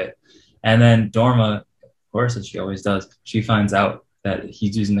hurt by it. And then Dorma, of course, as she always does, she finds out that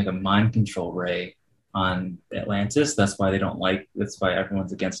he's using like a mind control ray on Atlantis. That's why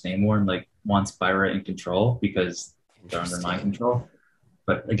everyone's against Namor and like wants Byra in control because they're under mind control.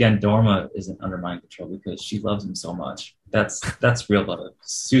 But again, Dorma isn't under mind control because she loves him so much. That's real love.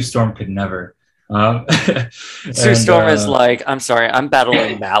 Sue Storm could never. Sue Storm is like, I'm sorry, I'm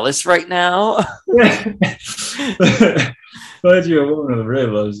battling malice right now. But you're a woman who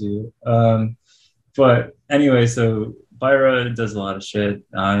really loves you. But anyway, so Byra does a lot of shit,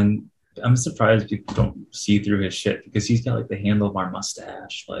 and I'm surprised people don't see through his shit because he's got like the handlebar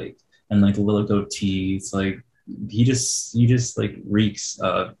mustache, like, and like a little goatee. It's like he just like reeks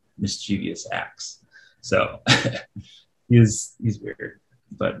of mischievous acts. So he's weird.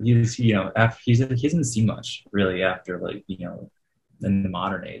 But he doesn't see much really after in the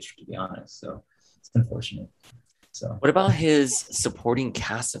modern age, to be honest. So it's unfortunate. So what about his supporting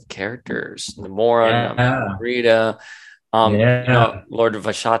cast of characters? Namora, Rita, Lord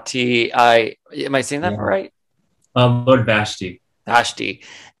Vashti. Am I saying that right? Lord Vashti.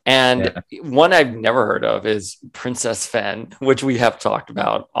 And one I've never heard of is Princess Fen, which we have talked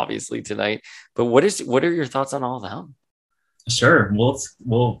about obviously tonight. But what are your thoughts on all of them? Sure. We'll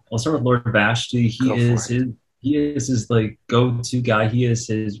start with Lord Vashti. He is his like go-to guy. He is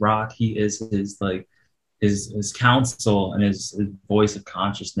his rock. He is his like his counsel and his voice of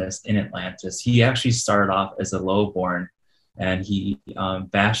consciousness in Atlantis. He actually started off as a lowborn, and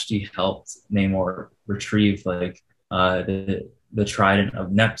Vashti helped Namor retrieve like the trident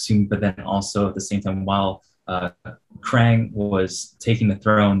of Neptune, but then also at the same time while Krang was taking the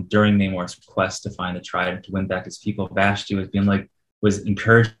throne during Namor's quest to find the trident to win back his people. Vashti was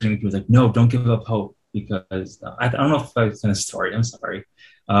encouraging. He was like, no, don't give up hope, because I don't know if I was in a story. I'm sorry.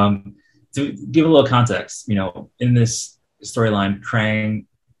 To give a little context, in this storyline, Krang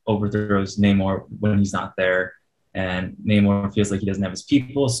overthrows Namor when he's not there, and Namor feels like he doesn't have his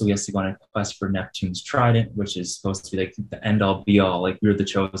people, so he has to go on a quest for Neptune's trident, which is supposed to be like the end all be all. Like, you're the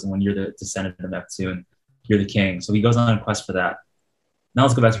chosen one, you're the descendant of Neptune, you're the king. So he goes on a quest for that. Now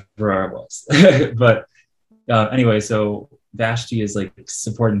let's go back to where I was. But anyway, so Vashti is like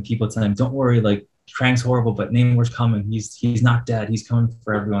supporting people, telling him, don't worry, like Krang's horrible, but Namor's coming. He's not dead. He's coming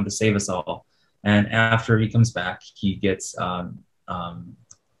for everyone to save us all. And after he comes back, he gets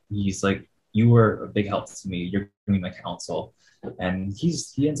he's like, you were a big help to me. You're giving me my counsel. And he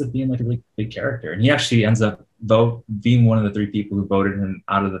ends up being like a really big character. And he actually ends up being one of the 3 people who voted him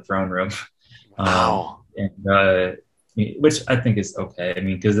out of the throne room. Wow. Which I think is okay. I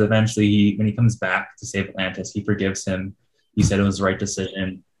mean, because eventually when he comes back to save Atlantis, he forgives him. He said it was the right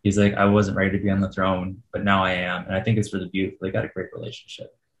decision. He's like, I wasn't ready to be on the throne, but now I am. And I think it's really beautiful. They got a great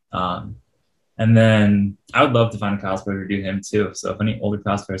relationship. And then I would love to find a cosplayer to do him too. So if any older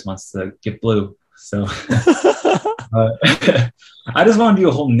cosplayers wants to get blue. So I just want to do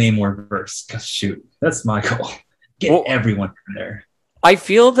a whole Namor verse. Shoot, that's my goal. Get everyone in there. I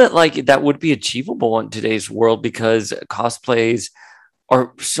feel that like that would be achievable in today's world because cosplays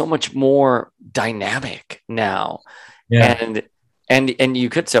are so much more dynamic now. Yeah. And you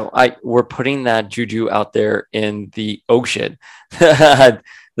could, we're putting that juju out there in the ocean that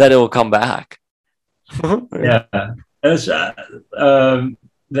it will come back. Yeah.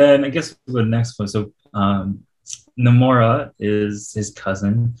 Then I guess the next one. So Namora is his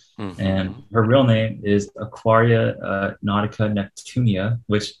cousin, and her real name is Aquaria Nautica Neptunia,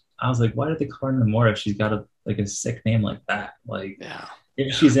 which I was like, why did they call her Namora if she's got a sick name like that? Like,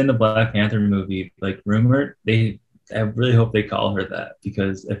 if she's in the Black Panther movie, like rumored, I really hope they call her that,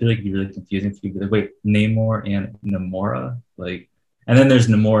 because I feel like it'd be really confusing for you to be like, wait, Namor and Namora, like, and then there's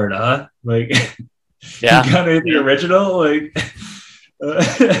Namorda, like, yeah, you got anything original, like.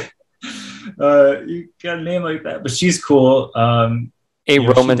 You got a name like that, but she's cool. A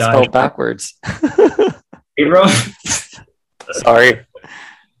Roman spelled backwards. A Roman. Sorry,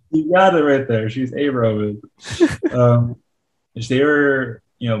 you got it right there. She's A Roman. They were,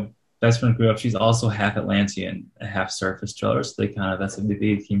 best friend grew up. She's also half Atlantean, half surface dweller. So they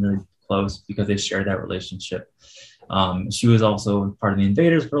became really close because they shared that relationship. She was also part of the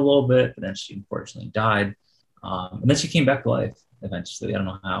Invaders for a little bit, but then she unfortunately died. And then she came back to life. Eventually, I don't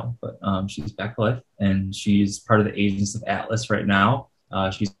know how, but she's back to life, and she's part of the Agents of Atlas right now.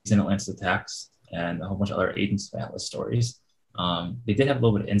 She's in Atlantis Attacks and a whole bunch of other Agents of Atlas stories. They did have a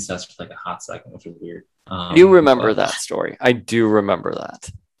little bit of incest for like a hot second, which was weird. I do remember that story. I do remember that.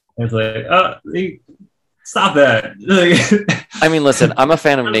 It's like, stop that. I mean, listen, I'm a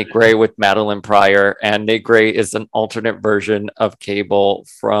fan of Nate Gray with Madeline Pryor, and Nate Gray is an alternate version of Cable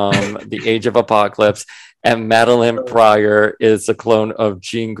from the Age of Apocalypse. And Madeline Pryor is a clone of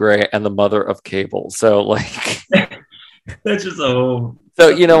Jean Grey and the mother of Cable. So, like, that's just so. So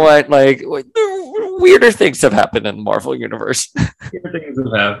you know what? Like, weirder things have happened in the Marvel universe. Weirder things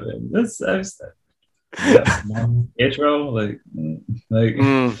have happened. That's intro,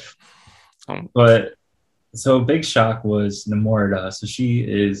 But so big shock was Namorda. So she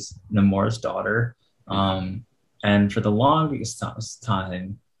is Namora's daughter, and for the longest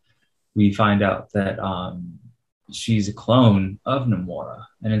time, we find out that she's a clone of Namora,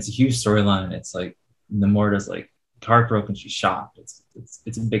 and it's a huge storyline. It's like Namorda's like heartbroken, she's shocked. It's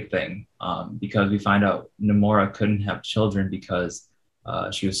a big thing because we find out Namora couldn't have children because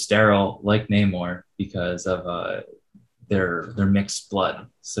she was sterile, like Namor, because of their mixed blood.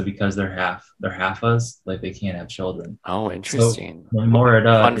 So because they're half us, like they can't have children. Oh, interesting. So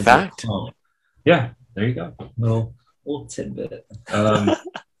Namorda, fun fact. Yeah, there you go. Little tidbit.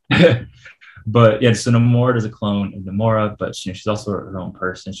 But yeah, so Namora is a clone of Namora, but she's also her own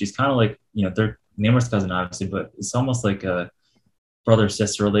person. She's kind of like, they're Namor's cousin, obviously, but it's almost like a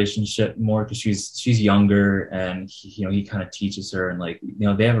brother-sister relationship more because she's younger, and he kind of teaches her, and like,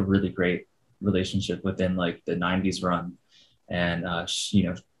 they have a really great relationship within like the 90s run. And I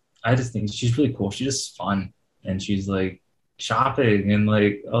just think she's really cool. She's just fun, and she's like shopping and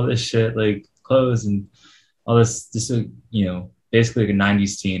like all this shit, like clothes and all this, just basically like a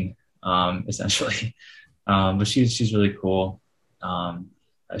 90s teen, essentially. But she's really cool.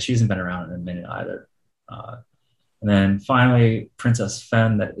 She hasn't been around in a minute either. And then finally, Princess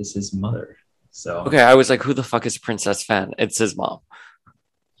Fen, that is his mother. So okay, I was like, who the fuck is Princess Fen? It's his mom.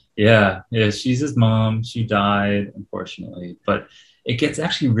 Yeah, she's his mom. She died, unfortunately, but it gets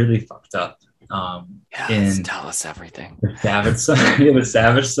actually really fucked up. Tell us everything. The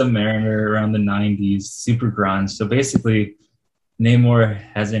Savage Submariner around the 90s, super grunge. So basically, Namor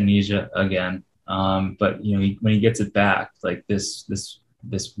has amnesia again. But when he gets it back, like this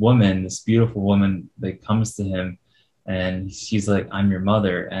woman, this beautiful woman, like comes to him, and she's like, "I'm your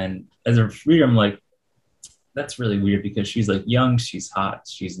mother." And as a reader, I'm like, that's really weird because she's like young, she's hot,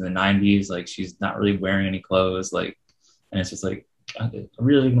 she's in the 90s, like she's not really wearing any clothes, like, and it's just like, I'm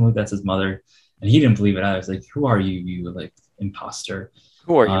really gonna believe that's his mother. And he didn't believe it either. I was like, who are you, you like imposter?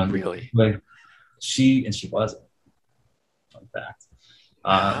 Who are you really? Like she wasn't. Fun fact.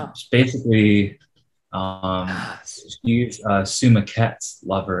 Basically, she's Sue Maquette's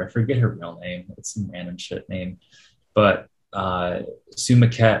lover. I forget her real name. It's some random shit name. But Sue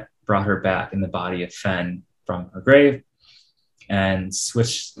Maquette brought her back in the body of Fen from her grave and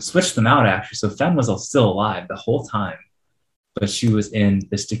switched them out, actually. So Fen was still alive the whole time, but she was in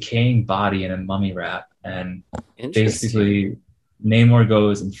this decaying body in a mummy wrap. And basically Namor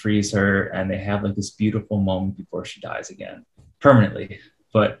goes and frees her, and they have like this beautiful moment before she dies again permanently.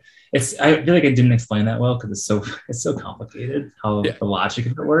 But I feel like I didn't explain that well because it's so complicated how the logic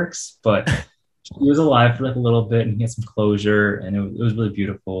of it works. But she was alive for like a little bit, and he had some closure, and it was really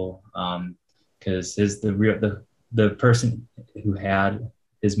beautiful. Because the person who had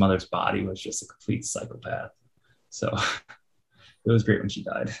his mother's body was just a complete psychopath. So it was great when she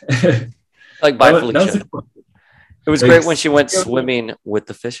died. Like by Felicia. It was great when she went swimming with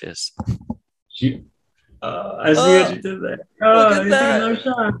the fishes. I see what you did there. Look at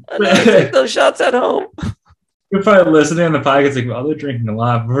that. Take those shots at home. You're probably listening on the podcast like, well, they're drinking a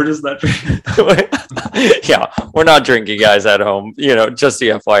lot. We're just not drinking. Yeah, we're not drinking, guys, at home. Just the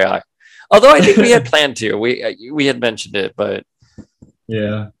FYI. Although I think we had planned to. We had mentioned it, but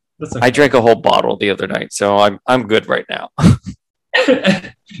yeah, that's okay. I drank a whole bottle the other night, so I'm good right now.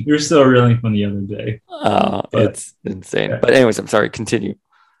 You're still reeling from the other day. It's insane. Yeah. But anyways, I'm sorry. Continue.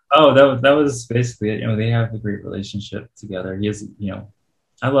 Oh, that was basically it. They have a great relationship together. He has,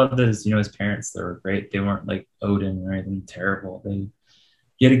 I love that his parents, they were great. They weren't like Odin or anything terrible.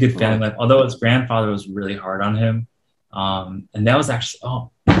 He had a good family life, although his grandfather was really hard on him. And that was actually,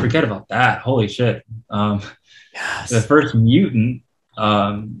 forget about that. Holy shit. Yes. The first mutant,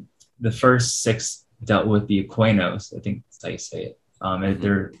 the first 6 dealt with the Equanos. I think that's how you say it.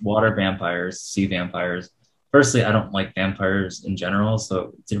 They're water vampires, sea vampires. Firstly, I don't like vampires in general, so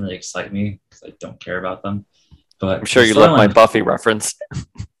it didn't really excite me because I don't care about them. But I'm sure you love my Buffy reference.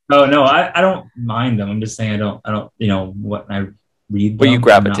 Oh no, I don't mind them. I'm just saying I don't. What I read. But you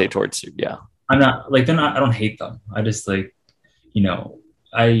gravitate towards you, yeah. I'm not like they're not. I don't hate them. I just like,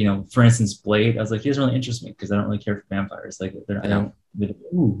 for instance, Blade. I was like, he doesn't really interest me because I don't really care for vampires. Like,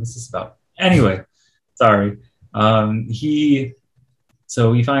 what's this about? Anyway, sorry.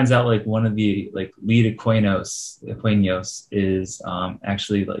 So he finds out like one of the like lead Equanios is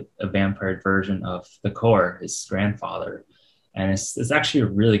actually like a vampire version of the Core, his grandfather, and it's actually a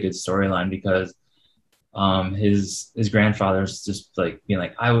really good storyline because his grandfather's just like being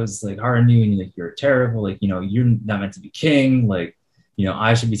like, I was like hard on you and like you're terrible, like you're not meant to be king, like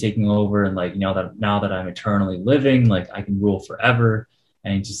I should be taking over, and like now that I'm eternally living, like I can rule forever,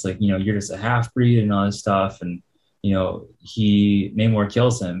 and he's just like you're just a half-breed and all this stuff, and Namor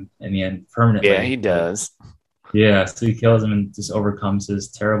kills him in the end permanently. Yeah, he does. Yeah, so he kills him and just overcomes his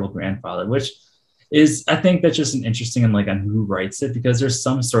terrible grandfather, which is, I think that's just an interesting and like on who writes it, because there's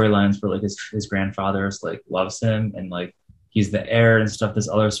some storylines where like his grandfather's like loves him and like he's the heir and stuff. There's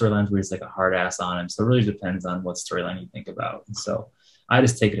other storylines where he's like a hard ass on him. So it really depends on what storyline you think about. And so I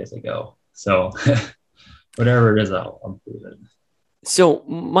just take it as I go. So whatever it is, I'll believe it. So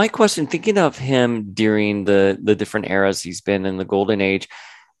my question, thinking of him during the different eras he's been in the Golden Age,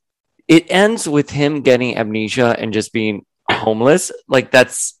 it ends with him getting amnesia and just being homeless. Like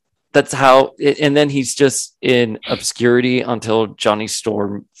that's how and then he's just in obscurity until Johnny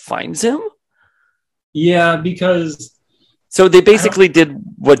Storm finds him. Yeah, because so they basically did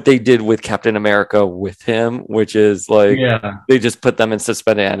what they did with Captain America with him, which is like they just put them in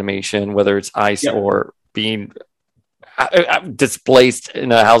suspended animation, whether it's ice or being displaced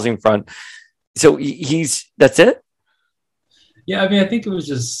in a housing front. So that's it. Yeah, I mean, I think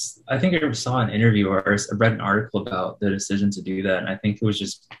I saw an interview or I read an article about the decision to do that, and I think it was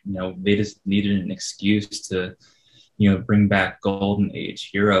just they just needed an excuse to bring back Golden Age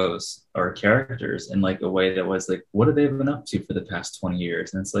heroes or characters in like a way that was like, what have they been up to for the past 20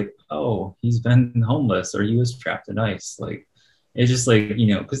 years? And it's like, oh, he's been homeless or he was trapped in ice. Like it's just like,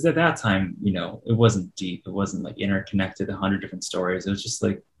 because at that time, it wasn't deep. It wasn't like interconnected 100 different stories. It was just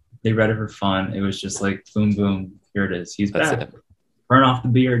like they read it for fun. It was just like boom, boom, here it is. He's That's back. it. Burn off the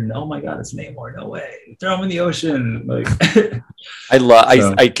beard, and oh my god, it's Namor. No way. Throw him in the ocean. Like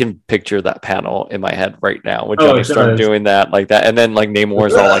I can picture that panel in my head right now when Johnny started doing that like that, and then like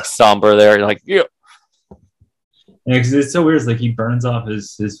Namor's all like somber there, and like yeah. Yeah, because it's so weird. It's like he burns off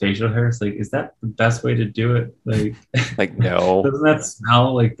his facial hair. It's like, is that the best way to do it? Like no. Doesn't that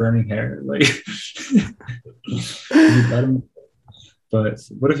smell like burning hair? Like, but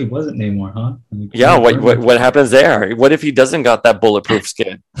what if he wasn't Namor, huh? Like, yeah. What happens there? What if he doesn't got that bulletproof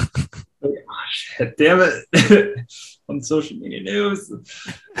skin? Oh, shit, damn it! On social media news.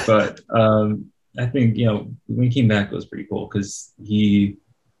 But I think when he came back, it was pretty cool because he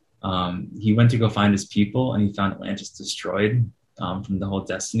went to go find his people, and he found Atlantis destroyed from the whole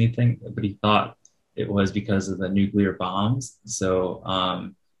Destiny thing, but he thought it was because of the nuclear bombs.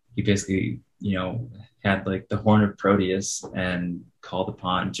 So he basically, had like the Horn of Proteus and called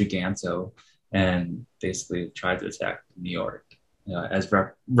upon Giganto and basically tried to attack New York as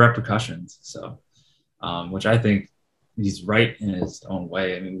repercussions. So, which I think he's right in his own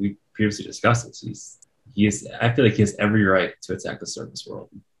way. I mean, we previously discussed this. I feel like he has every right to attack the surface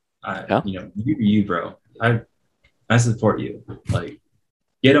world. You bro, I support you. Like,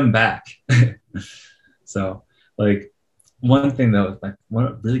 get him back. So, like, one thing though, like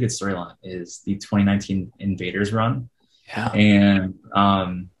one really good storyline is the 2019 Invaders run. Yeah.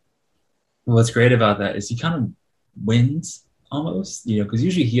 And what's great about that is he kind of wins almost, because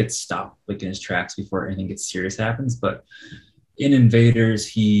usually he gets stopped like in his tracks before anything gets serious happens. But in Invaders,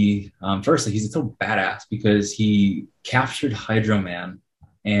 he firstly he's a total badass because he captured Hydro Man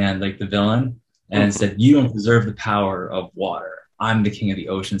and like the villain and said, you don't deserve the power of water. I'm the king of the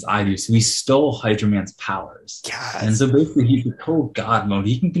oceans. I do. So he stole Hydro Man's powers. Yes. And so basically he's a total god mode.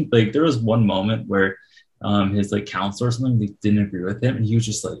 He can like, there was one moment where his like council or something, they didn't agree with him. And he was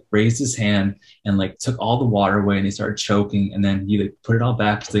just like raised his hand and like took all the water away and he started choking. And then he like put it all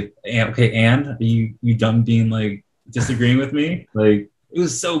back. He's like, okay, and are you done being like disagreeing with me? Like, it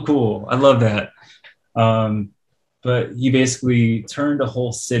was so cool. I love that. But he basically turned a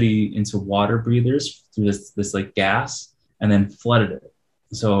whole city into water breathers through this like gas and then flooded it.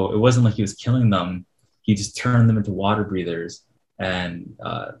 So it wasn't like he was killing them. He just turned them into water breathers and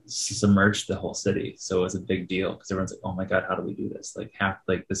submerged the whole city. So it was a big deal because everyone's like, oh my God, how do we do this?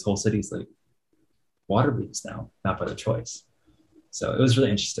 Like this whole city is like water breathers now, not by their choice. So it was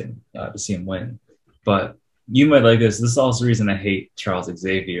really interesting to see him win. But you might like this. This is also the reason I hate Charles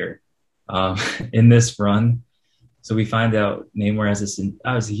Xavier. In this run, so we find out Namor has this,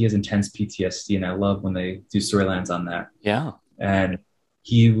 obviously he has intense PTSD, and I love when they do storylines on that. Yeah. And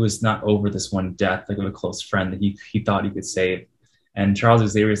he was not over this one death, like of a close friend that he thought he could save. And Charles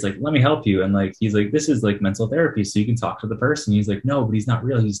Xavier is like, let me help you. And like, he's like, this is like mental therapy. So you can talk to the person. He's like, no, but he's not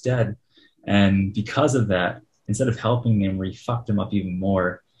real. He's dead. And because of that, instead of helping Namor, he fucked him up even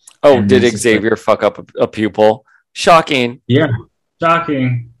more. Oh, and did Xavier fuck up a pupil? Shocking. Yeah.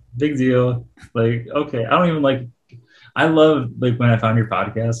 Shocking. Big deal. Like, okay. I love like when I found your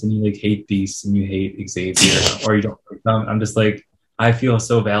podcast and you like hate Beast and you hate Xavier or you don't like them. I'm just like, I feel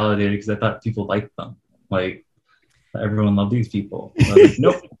so validated because I thought people liked them. Like everyone loved these people. Like,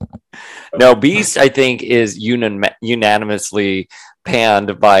 nope. No, Beast I think is unanimously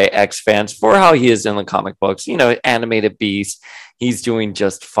panned by X fans for how he is in the comic books. Animated Beast, he's doing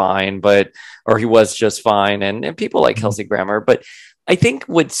just fine, or he was just fine, and people like Kelsey Grammer. But I think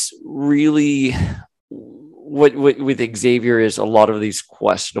what's really what with Xavier is a lot of these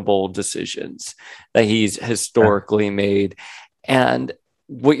questionable decisions that he's historically made. And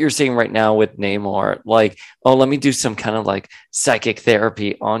what you're seeing right now with Namor, like, oh, let me do some kind of like psychic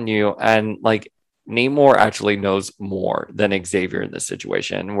therapy on you. And like Namor actually knows more than Xavier in this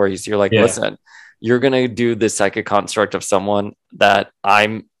situation where you're like, listen, you're going to do this psychic construct of someone that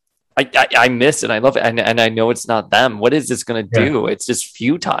I miss and I love it. And I know it's not them. What is this going to do? It's just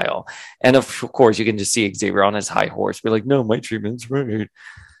futile. And of course, you can just see Xavier on his high horse. Be like, no, my treatment's right.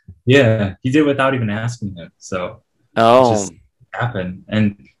 Yeah, he did without even asking him. So it just happened.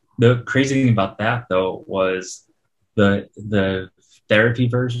 And the crazy thing about that, though, was the therapy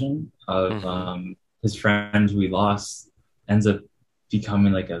version of his friend who he lost ends up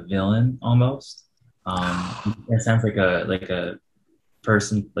becoming like a villain almost. It sounds like a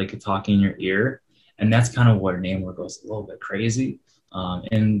person like talking in your ear, and that's kind of where Namor goes a little bit crazy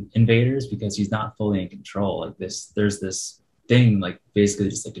in Invaders because he's not fully in control. Like there's this thing like basically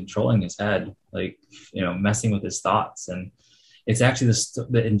just like controlling his head, like messing with his thoughts. And it's actually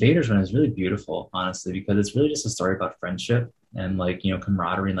the Invaders run is really beautiful, honestly, because it's really just a story about friendship and like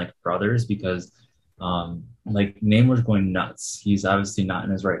camaraderie and like brothers. Because like Namor's going nuts. He's obviously not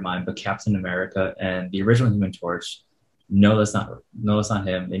in his right mind, but Captain America and the original Human Torch know that's not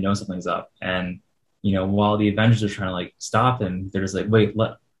him. They know something's up. And, you know, while the Avengers are trying to like stop him, they're just like, wait,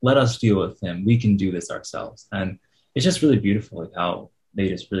 let us deal with him. We can do this ourselves. And it's just really beautiful, like how they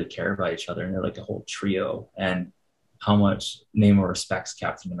just really care about each other, and they're like a whole trio, and how much Namor respects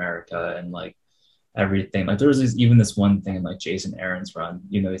Captain America and like everything. Like there was even this one thing in like Jason Aaron's run,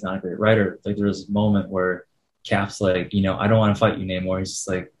 you know, he's not a great writer. Like there was a moment where Cap's like, you know, I don't want to fight you, Namor. He's just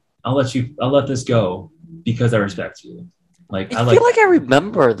like, I'll let this go because I respect you. Like I feel like I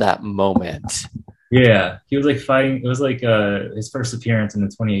remember that moment. Yeah, he was like fighting. It was like his first appearance in the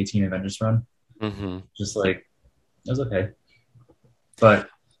 2018 Avengers run. Mm-hmm. Just like, it was okay. But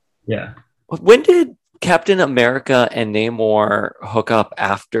yeah. When did Captain America and Namor hook up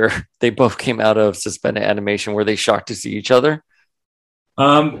after they both came out of suspended animation? Were they shocked to see each other?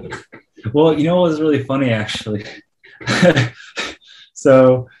 Well, you know what was really funny actually?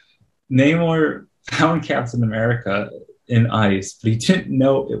 So Namor found Captain America in ice, but he didn't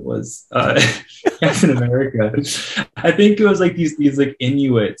know it was Captain America. I think it was like these like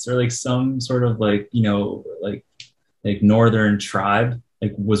Inuits or like some sort of like, you know, like northern tribe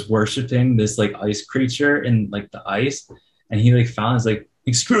like was worshiping this like ice creature in like the ice, and he like found his like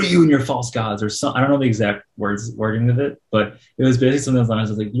screw you and your false gods or some, I don't know the exact wording of it, but it was basically something along those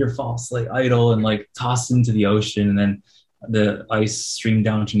lines, like you're false like idol, and like tossed into the ocean, and then the ice streamed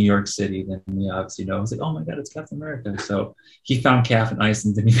down to New York City. Then we obviously know it's like, oh my god, it's Captain America. So he found Cap in ice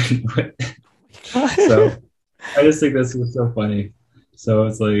and didn't even know it. So I just think this was so funny. So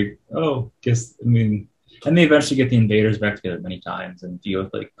it's like, and they eventually get the invaders back together many times and deal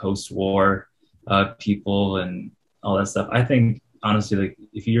with like post-war people and all that stuff. I think honestly, like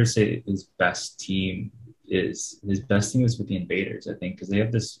if you were to say his best team is with the invaders, I think, because they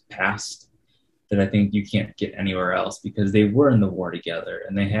have this past that I think you can't get anywhere else, because they were in the war together,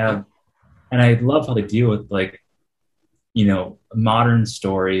 and I love how they deal with like, you know, a modern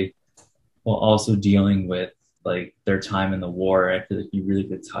story while also dealing with like their time in the war. I feel like you really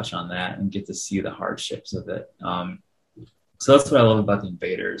could touch on that and get to see the hardships of it. So that's what I love about the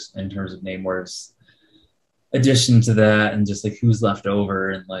invaders in terms of Namor's addition to that, and just like who's left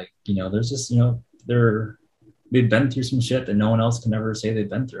over, and like, you know, there's just, you know, they've been through some shit that no one else can ever say they've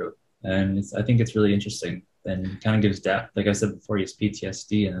been through. And I think it's really interesting and kind of gives depth. Like I said before, he has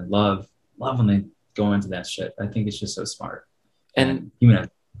PTSD, and I love when they go into that shit. I think it's just so smart. And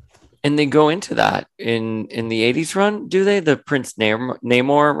they go into that in the 80s run, do they? The Prince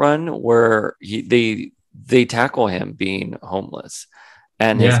Namor run, where they tackle him being homeless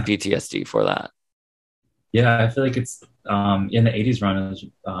and his PTSD for that. Yeah, I feel like it's in the 80s run, it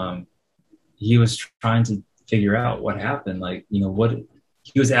was, he was trying to figure out what happened. Like, you know, what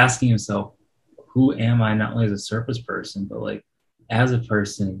he was asking himself, who am I, not only as a surface person, but like as a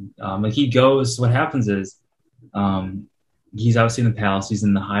person. Like he goes, what happens is he's obviously in the palace, he's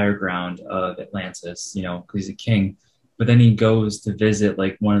in the higher ground of Atlantis, you know, because he's a king. But then he goes to visit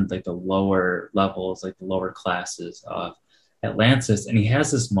like one of like the lower levels, like the lower classes of Atlantis, and he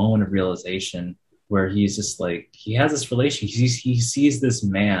has this moment of realization where he's just like, he has this relation. He sees this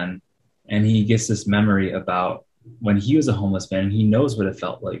man, and he gets this memory about when he was a homeless man, and he knows what it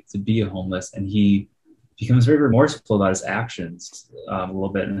felt like to be a homeless, and he becomes very remorseful about his actions a little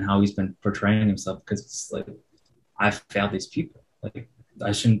bit, and how he's been portraying himself, because it's like, I've failed these people. Like,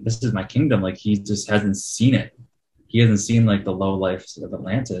 I shouldn't, this is my kingdom. Like, he just hasn't seen it. He hasn't seen like the low life of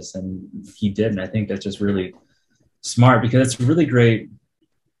Atlantis, and he did. And I think that's just really smart, because it's really great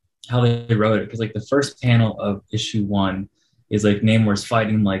how they wrote it. Because like the first panel of issue 1 is like Namor's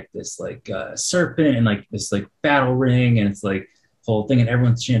fighting like this like serpent and like this like battle ring, and it's like whole thing, and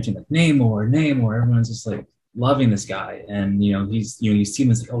everyone's chanting like Namor, Namor. Everyone's just like loving this guy, and you know he's, you know, you see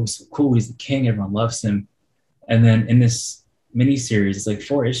him as like, oh, he's so cool, he's the king, everyone loves him. And then in this mini series, it's like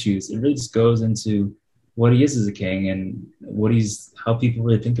 4 issues. It really just goes into what he is as a king, and how people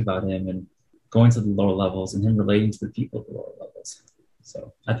really think about him, and going to the lower levels, and him relating to the people at the lower levels.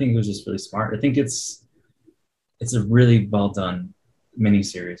 So I think it was just really smart. I think it's a really well done mini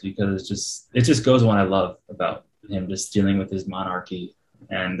series, because it just goes on what I love about him, just dealing with his monarchy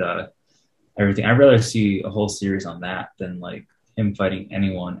and everything. I'd rather see a whole series on that than like him fighting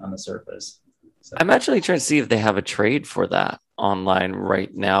anyone on the surface. So. I'm actually trying to see if they have a trade for that online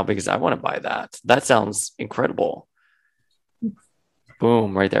right now, because I want to buy that. That sounds incredible.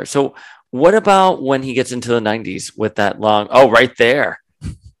 Boom, right there. So what about when he gets into the 90s with that long, oh, right there.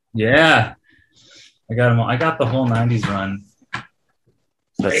 Yeah. I got him. I got the whole 90s run.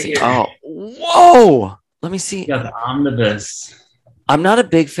 Let's see. Oh, whoa. Let me see. You got the omnibus. I'm not a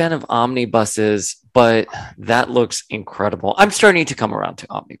big fan of omnibuses, but that looks incredible. I'm starting to come around to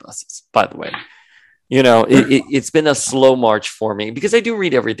omnibuses, by the way. You know, it's been a slow march for me because I do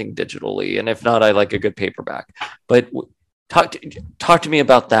read everything digitally, and if not, I like a good paperback. But talk to me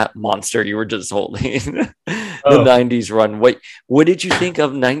about that monster you were just holding, the '90s run. What did you think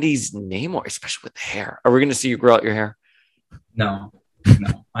of '90s Namor, especially with the hair? Are we going to see you grow out your hair? No,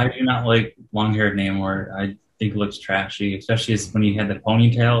 I do not like long-haired Namor. I think it looks trashy, especially when he had the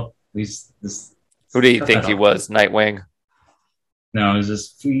ponytail. Who do you think he was? Nightwing? No, it was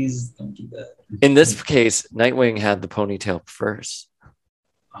just, please don't do that. In this case, Nightwing had the ponytail first.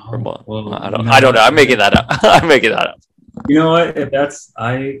 Oh, well, I don't know. I'm making that up. You know what? If that's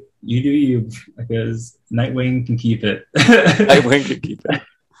you do you, because Nightwing can keep it. Nightwing can keep it.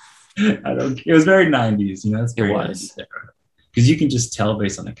 It was very 90s, you know. It's very it was. Because you can just tell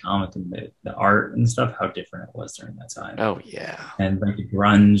based on the comic and the art and stuff how different it was during that time. Oh yeah, and like the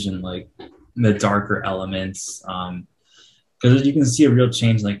grunge and like the darker elements. Because you can see a real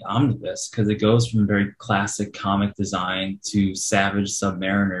change like Omnibus, because it goes from very classic comic design to Savage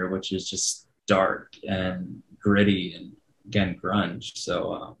Submariner, which is just dark and gritty and again grunge.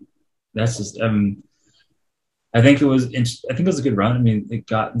 So that's just I think it was a good run. I mean, it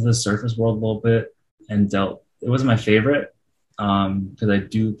got into the surface world a little bit and dealt. It wasn't my favorite because I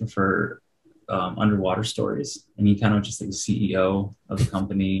do prefer underwater stories, and he kind of just like the CEO of the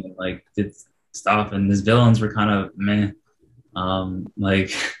company and like did stuff, and his villains were kind of meh.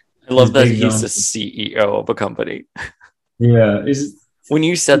 Like I love that he's the CEO of a company. Yeah, when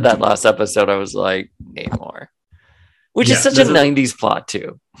you said that last episode, I was like Namor, which is such a '90s plot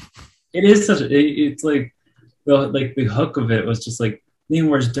too. It is it's like the hook of it was just like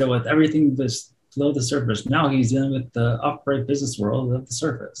Namor's dealt with everything that's below the surface. Now he's dealing with the upright business world of the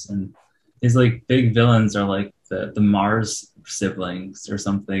surface, and his like big villains are like the Mars siblings or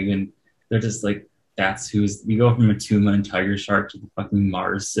something, and they're just like. We go from Atuma and Tiger Shark to the fucking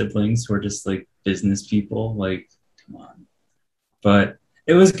Mars siblings who are just like business people. Like, come on. But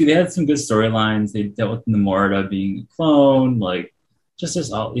it was good. They had some good storylines. They dealt with Namorda being a clone, like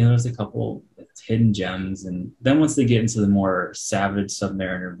just all, you know, there's a couple hidden gems. And then once they get into the more Savage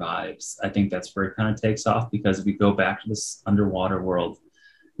Submariner vibes, I think that's where it kind of takes off, because if we go back to this underwater world,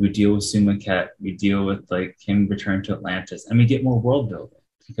 we deal with Sumaket, we deal with like him return to Atlantis, and we get more world building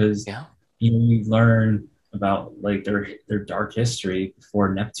because you know, you learn about like their dark history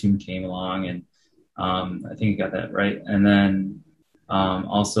before Neptune came along, and I think you got that right. And then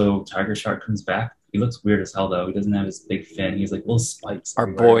also Tiger Shark comes back. He looks weird as hell though. He doesn't have his big fin. He's like little spikes. Our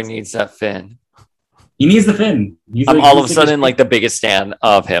boy needs that fin. He needs the fin. I'm like, all of a sudden like the biggest fan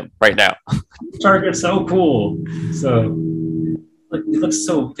of him right now. Shark is so cool. So like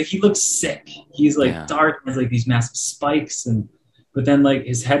he looks sick. He's like dark and has like these massive spikes, but then like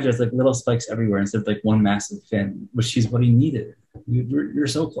his head has like little spikes everywhere instead of like one massive fin, which is what he needed. You're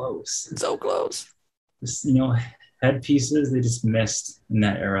so close. So close. Just, you know, head pieces they just missed in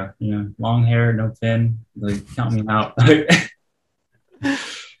that era. You know, long hair, no fin. Like count me out.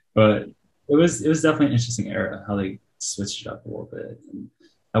 But it was definitely an interesting era how they switched it up a little bit. And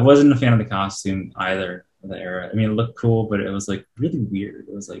I wasn't a fan of the costume either of the era. I mean, it looked cool, but it was like really weird.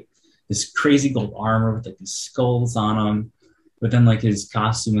 It was like this crazy gold armor with like these skulls on them. But then like his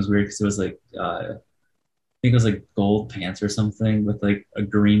costume was weird because it was like I think it was like gold pants or something with like a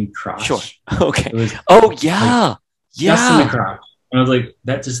green crotch. Sure. Okay. Was, yeah. Just in the crotch. And I was like,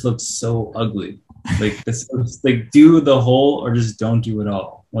 that just looks so ugly. Like this, like do the whole or just don't do it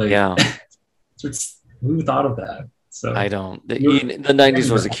all. Like who thought of that? So I don't. The 90s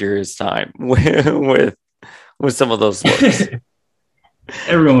was a curious time with some of those looks.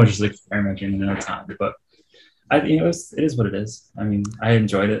 Everyone was just experimenting in their time, but it is what it is. I mean, I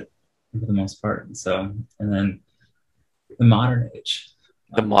enjoyed it for the most part. So, and then the modern age.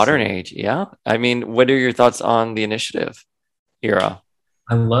 The modern age, yeah. I mean, what are your thoughts on the Initiative era?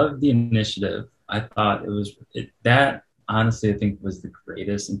 I love the Initiative. I thought that honestly, I think was the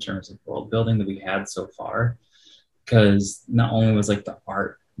greatest in terms of world building that we had so far. Because not only was like the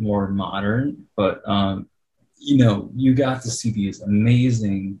art more modern, but you know, you got to see these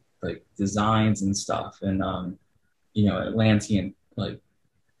amazing like designs and stuff, and you know, Atlantean like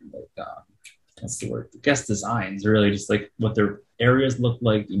what's the word? I guess designs really just like what their areas look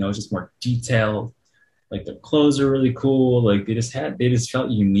like. You know, it's just more detailed. Like their clothes are really cool. Like they just felt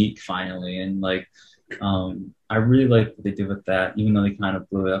unique finally, and like I really liked what they did with that, even though they kind of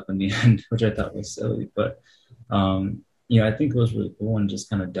blew it up in the end, which I thought was silly. But you know, I think it was really cool and just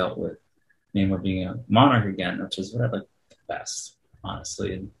kind of dealt with Namor being a monarch again, which is what I like the best,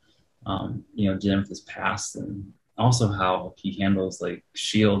 honestly. And you know, dealing with his past and also how he handles like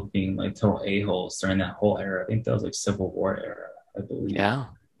Shield being like total a-holes during that whole era. I think that was like Civil War era, I believe. Yeah.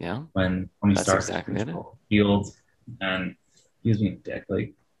 When he That's started exactly it. Shield, and he was being a dick.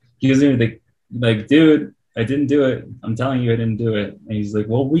 Like he was like, dude, I didn't do it. I'm telling you, I didn't do it. And he's like,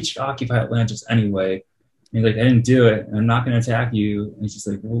 well, we should occupy Atlantis anyway. And he's like, I didn't do it. And I'm not going to attack you. And he's just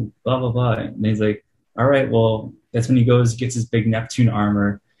like, well, blah, blah, blah. And he's like, all right, well, that's when he gets his big Neptune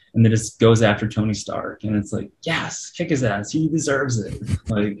armor and then just goes after Tony Stark. And it's like, yes, kick his ass. He deserves it.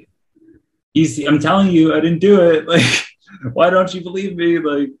 Like, I'm telling you, I didn't do it. Like, why don't you believe me?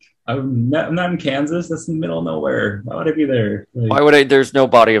 Like, I'm not in Kansas. That's in the middle of nowhere. Why would I be there? Like, Why would I? There's no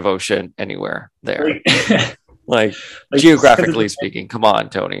body of ocean anywhere there. Like geographically speaking. Come on,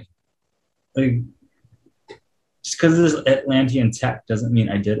 Tony. Like, just because it's Atlantean tech doesn't mean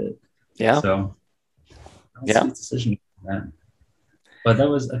I did it. Yeah. So, that was a decision. But that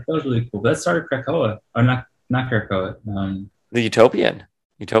was really cool. That started Krakoa, or not Krakoa. The Utopian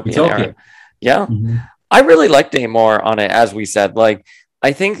Utopia. era. Yeah. Mm-hmm. I really liked Namor on it, as we said. Like,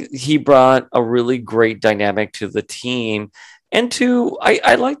 I think he brought a really great dynamic to the team. And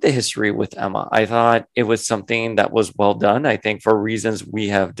I like the history with Emma. I thought it was something that was well done. I think for reasons we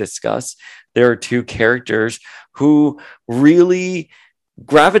have discussed, there are two characters who really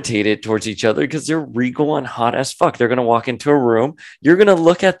gravitated towards each other because they're regal and hot as fuck. They're going to walk into a room. You're going to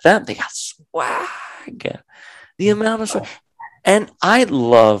look at them. They got swag. The amount of swag. And I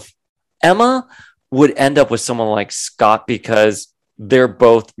love Emma would end up with someone like Scott because they're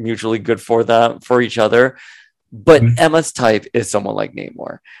both mutually good for each other. But Emma's type is someone like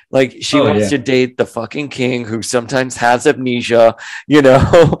Namor. Like, she wants to date the fucking king who sometimes has amnesia,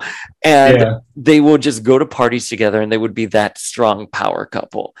 and they will just go to parties together and they would be that strong power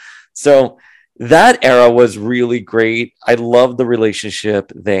couple. So that era was really great. I love the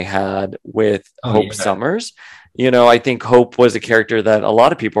relationship they had with Hope Summers. I think Hope was a character that a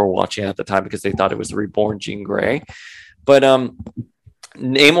lot of people were watching at the time because they thought it was the reborn Jean Grey. But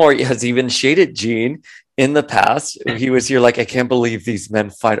Namor has even shaded Jean in the past. He was here like, I can't believe these men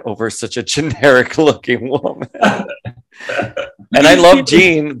fight over such a generic looking woman. And I love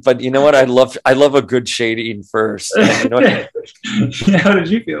Jean, but you know what? I love a good shading first. How did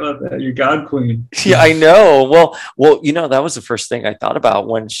you feel about that? Your God Queen. Yeah, I know. Well, that was the first thing I thought about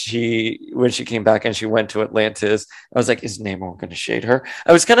when she came back and she went to Atlantis. I was like, is Namor going to shade her?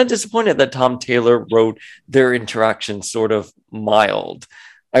 I was kind of disappointed that Tom Taylor wrote their interaction sort of mild.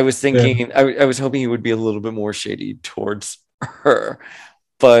 I was thinking, I was hoping he would be a little bit more shady towards her,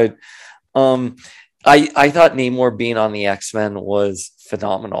 but I thought Namor being on the X-Men was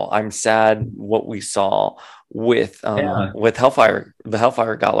phenomenal. I'm sad what we saw with Hellfire, the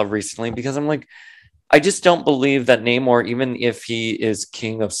Hellfire Gala recently, because I'm like, I just don't believe that Namor, even if he is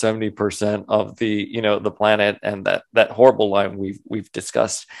king of 70% of the planet and that horrible line we've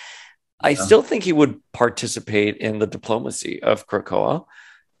discussed, I still think he would participate in the diplomacy of Krakoa.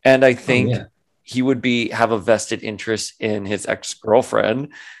 And I think he would have a vested interest in his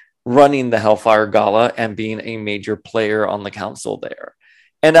ex-girlfriend running the Hellfire Gala and being a major player on the council there.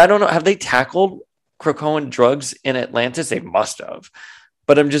 And I don't know, have they tackled Krakoan drugs in Atlantis? They must have.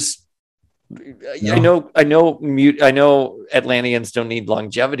 But I'm just, I know Atlanteans don't need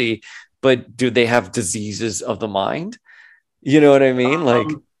longevity, but do they have diseases of the mind? You know what I mean?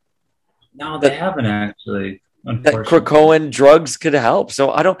 No, they haven't actually. That Krakoan drugs could help.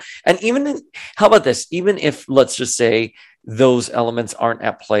 So I don't, and how about this? Even if, let's just say, those elements aren't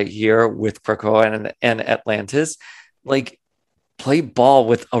at play here with Krakoa and Atlantis, like, play ball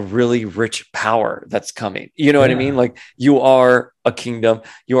with a really rich power that's coming. You know what I mean? Like, you are a kingdom,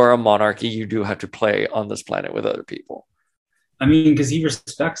 you are a monarchy, you do have to play on this planet with other people. I mean, because he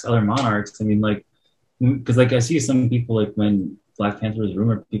respects other monarchs. I mean, like, because I see some people, like, when Black Panther was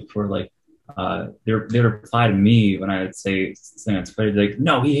rumored, people were like, they reply to me when I would say something on Twitter, like,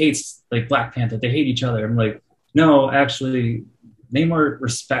 no, he hates like Black Panther, they hate each other. I'm like, no, actually, Namor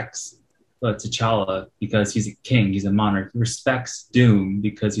respects T'Challa because he's a king, he's a monarch. He respects Doom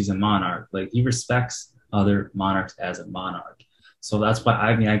because he's a monarch. Like, he respects other monarchs as a monarch. So that's why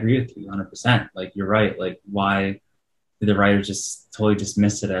I agree with you 100%. Like, you're right. Like, why did the writers just totally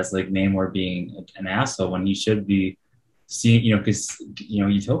dismiss it as like Namor being an asshole when he should be seeing, because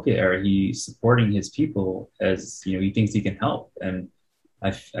Utopia era, he's supporting his people as he thinks he can help. And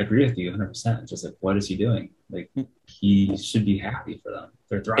I agree with you 100%. Just like, what is he doing? Like, he should be happy for them.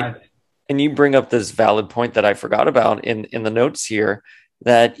 They're thriving. And you bring up this valid point that I forgot about in the notes here,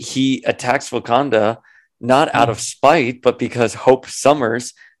 that he attacks Wakanda not out of spite, but because Hope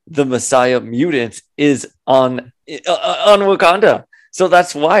Summers, the Messiah mutant, is on Wakanda. So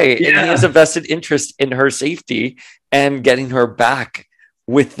that's why. And he Yeah. has a vested interest in her safety and getting her back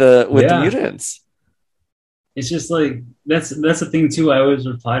with the Yeah. mutants. It's just like that's the thing too. I always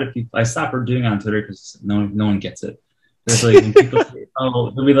reply to people. I stopped doing it on Twitter because no one gets it. But it's like when people say,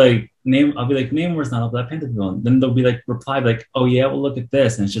 oh, they'll be like I'll be like Namor's not a Black Panther villain. Then they'll be like reply like, oh yeah, well look at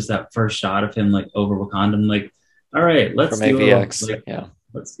this, and it's just that first shot of him like over Wakanda. I'm like, all right, let's From do AVX. like, Yeah.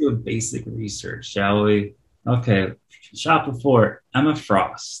 let's do a basic research, shall we? Okay, shot before Emma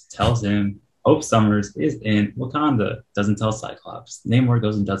Frost tells him Hope Summers is in Wakanda. Doesn't tell Cyclops. Namor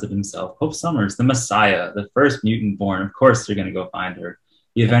goes and does it himself. Hope Summers, the Messiah, the first mutant born. Of course, they're gonna go find her.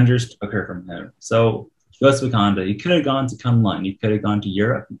 The Avengers took her from him. So he goes to Wakanda. He could have gone to Kunlun. He could have gone to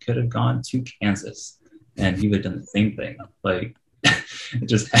Europe. He could have gone to Kansas, and he would have done the same thing. Like it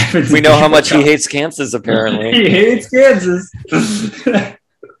just happens. We know how much he hates Kansas, apparently. He hates Kansas.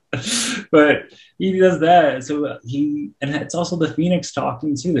 But he does that. So and it's also the Phoenix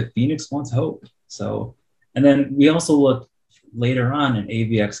talking too. The Phoenix wants Hope. So, and then we also look later on in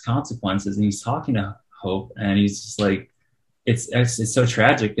AVX Consequences, and he's talking to Hope, and he's just like, it's so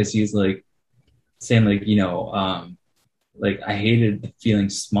tragic because he's like saying like, like I hated feeling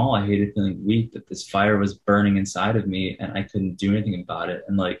small, I hated feeling weak, that this fire was burning inside of me and I couldn't do anything about it.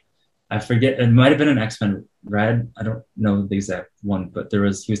 And like, I forget, it might have been an X-Men Red, I don't know the exact one, but he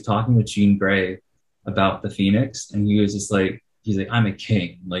was talking with Jean Grey about the Phoenix, and he was just like, he's like, I'm a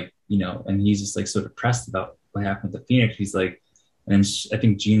king, like, and he's just like so depressed about what happened with the Phoenix. He's like, and I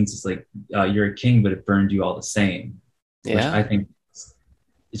think Jean's just like, you're a king, but it burned you all the same. Yeah. Which I think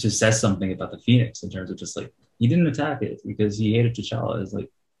it just says something about the Phoenix in terms of just like, he didn't attack it because he hated T'Challa. It's like,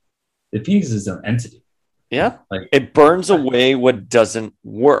 the Phoenix is an entity. Yeah, like it burns away what doesn't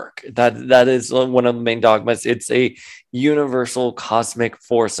work. That is one of the main dogmas. It's a universal cosmic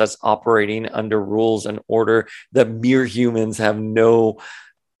force that's operating under rules and order that mere humans have no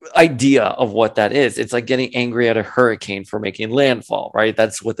idea of what that is. It's like getting angry at a hurricane for making landfall, right?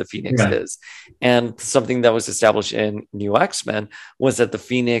 That's what the Phoenix is. And something that was established in New X-Men was that the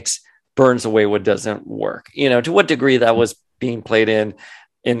Phoenix burns away what doesn't work. To what degree that was being played in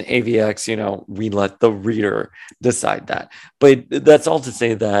AVX, we let the reader decide that. But that's all to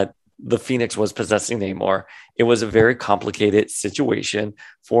say that the Phoenix was possessing Namor. It was a very complicated situation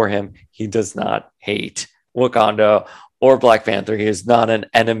for him. He does not hate Wakanda or Black Panther. He is not an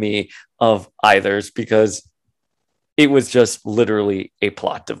enemy of either's, because it was just literally a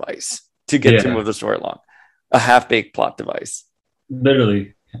plot device to get to move the story along. A half-baked plot device.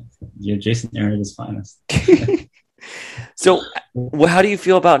 Literally. Yeah, Jason Aaron is finest. So how do you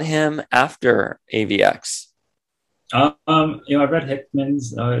feel about him after AVX? I read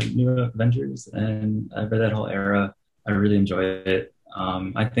Hickman's New Avengers, and I read that whole era. I really enjoyed it.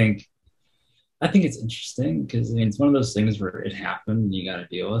 I think it's interesting because it's one of those things where it happened and you got to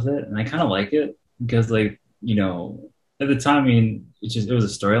deal with it. And I kind of like it because, like, at the time, it was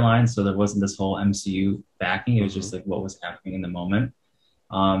a storyline, so there wasn't this whole MCU backing. It was just like what was happening in the moment.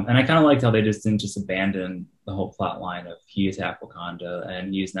 And I kind of liked how they just didn't just abandon the whole plot line of he attacked Wakanda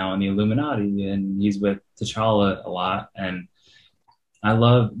and he's now in the Illuminati and he's with T'Challa a lot. And I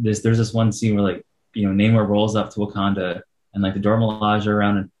love this. There's this one scene where, like, Namor rolls up to Wakanda and like the Dora Milaje are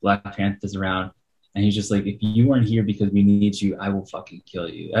around and Black Panther's around. And he's just like, if you weren't here because we need you, I will fucking kill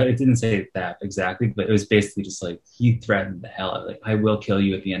you. It didn't say that exactly, but it was basically just like, he threatened the hell out of it. Like, I will kill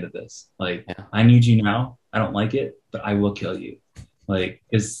you at the end of this. Like, I need you now. I don't like it, but I will kill you. Like,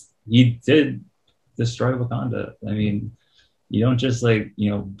 because he did destroy Wakanda. I mean, you don't just like,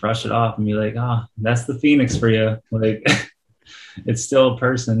 brush it off and be like, that's the Phoenix for you. Like, it's still a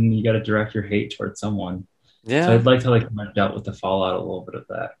person. You got to direct your hate towards someone. Yeah. So I'd like to dealt with the fallout a little bit of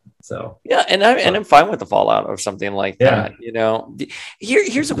that. So yeah, and I'm fine with the fallout of something like that.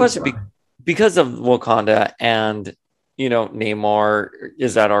 Here's a question: because of Wakanda and Namor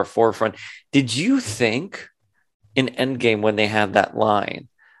is at our forefront. Did you think in Endgame when they had that line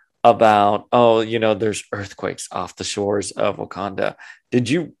about there's earthquakes off the shores of Wakanda? Did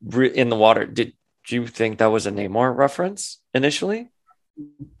you in the water? Did you think that was a Namor reference initially?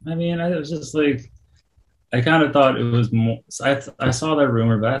 I mean, I was just like. I kind of thought it was more. I saw that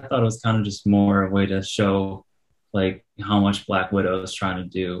rumor, but I thought it was kind of just more a way to show, like, how much Black Widow is trying to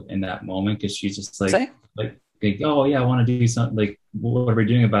do in that moment, because she's just like, oh yeah, I want to do something. Like, what are we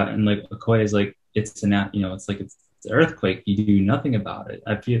doing about it? And like, Okoye is like, it's an earthquake. You do nothing about it.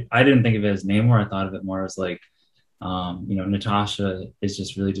 I didn't think of it as Namor. I thought of it more as like, Natasha is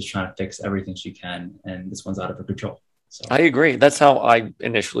just really just trying to fix everything she can, and this one's out of her control. So. I agree. That's how I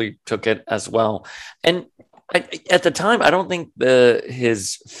initially took it as well. And at the time, I don't think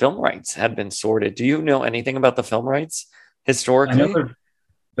his film rights had been sorted. Do you know anything about the film rights historically? I know they're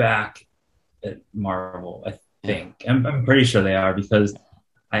back at Marvel, I think. I'm pretty sure they are, because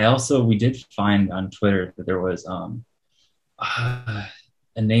we did find on Twitter that there was a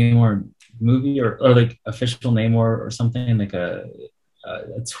Namor movie or like official Namor or something, like a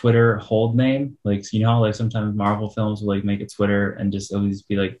Twitter hold name. Like, you know how like sometimes Marvel films will like make a Twitter and just always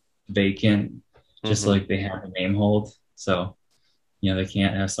be like vacant, just like they have a name hold. So, you know, they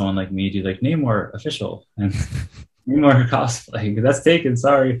can't have someone like me do like Namor official and Namor cosplay. That's taken.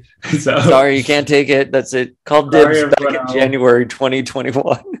 Sorry. Sorry, you can't take it. That's it. Called dibs back in January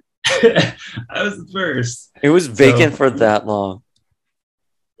 2021. I was the first. It was vacant for that long.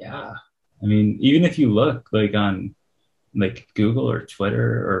 Yeah. I mean, even if you look like on like Google or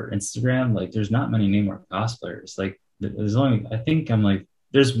Twitter or Instagram, like there's not many Namor cosplayers. Like there's only, I think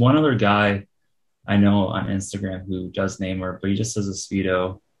there's one other guy I know on Instagram who does Namor, but he just does a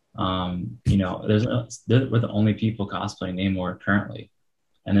Speedo. You know, we're the only people cosplaying Namor currently,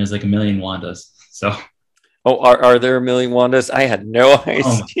 and there's like a million Wandas. So, are there a million Wandas? I had no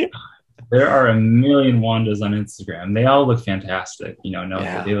idea. There are a million Wandas on Instagram. They all look fantastic. You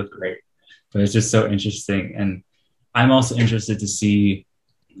know, they look great, but it's just so interesting. And I'm also interested to see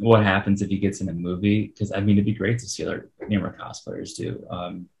what happens if he gets in a movie, because I mean, it'd be great to see other Namor cosplayers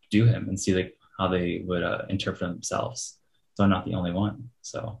do him and see like how they would interpret themselves. So I'm not the only one.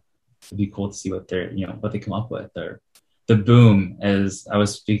 So it'd be cool to see what they come up with. The boom, as I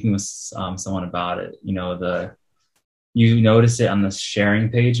was speaking with someone about it, you know, you notice it on the sharing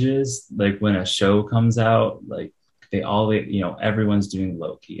pages, like when a show comes out, like everyone's doing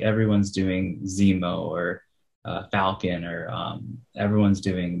Loki, everyone's doing Zemo or Falcon, or everyone's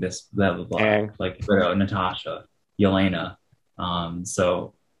doing this, blah, blah, blah, like Widow, Natasha, Yelena.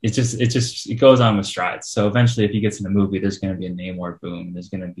 So it goes on with strides. So eventually, if he gets in a movie, there's going to be a Namor boom. There's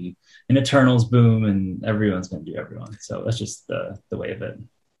going to be an Eternals boom, and everyone's going to do everyone. So that's just the way of it.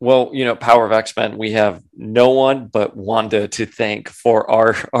 Well, you know, Power of X-Men, we have no one but Wanda to thank for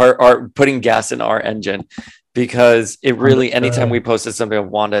our putting gas in our engine, because it really, anytime we posted something of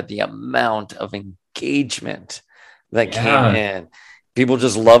Wanda, the amount of engagement that came in, people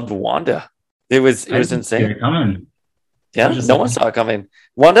just loved Wanda. It was insane. Yeah, no one saw it coming.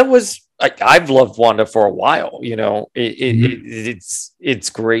 Wanda was, I've loved Wanda for a while. You know, it's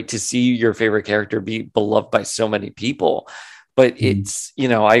great to see your favorite character be beloved by so many people. But it's, you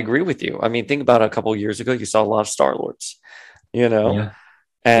know, I agree with you. I mean, think about a couple of years ago, you saw a lot of Star-Lords, you know,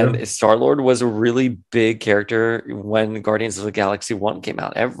 and Star-Lord was a really big character when Guardians of the Galaxy 1 came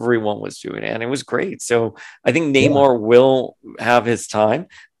out. Everyone was doing it, and it was great. So I think Namor will have his time.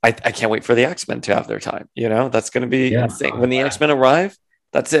 I can't wait for the X-Men to have their time. You know, that's going to be insane. When the X-Men arrive,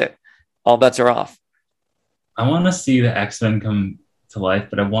 that's it. All bets are off. I want to see the X-Men come to life,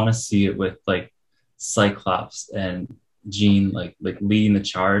 but I want to see it with like Cyclops and Jean like leading the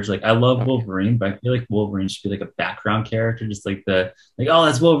charge. Like, I love Wolverine, but I feel like Wolverine should be like a background character, just like oh,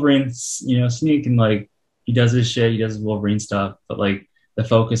 that's Wolverine, you know, sneak, and like he does his shit, he does his Wolverine stuff, but like the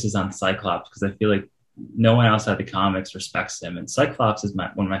focus is on Cyclops, because I feel like no one outside the comics respects him, and Cyclops is one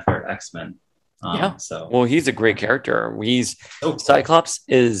of my favorite X-Men. Well, he's a great character. Cyclops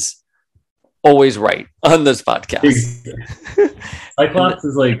is always right on this podcast. Cyclops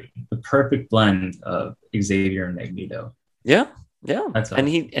is like the perfect blend of Xavier and Magneto. Yeah. And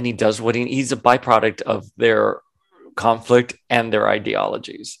he does what he's a byproduct of their conflict and their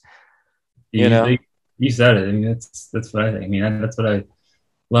ideologies. You know, you said it. I mean, that's what I think. I mean, that's what I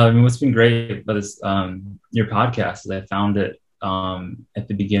love. I mean, what's been great about this your podcast is I found it at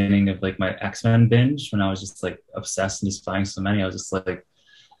the beginning of like my X-Men binge, when I was just like obsessed and just finding so many. I was just like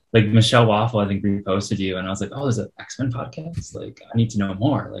Michelle Waffle, I think, reposted you, and I was like, oh, there's an X-Men podcast. Like, I need to know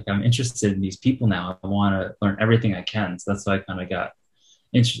more. Like, I'm interested in these people now. I want to learn everything I can. So that's why I kind of got,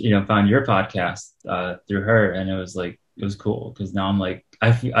 found your podcast through her, and it was cool, because now I'm like,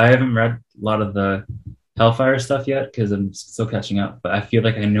 I haven't read a lot of the Hellfire stuff yet, because I'm still catching up, but I feel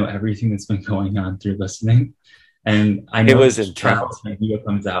like I know everything that's been going on through listening. And I know it was intense. Video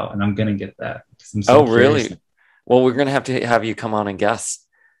comes out, and I'm gonna get that. Really? Well, we're gonna have you come on and guest,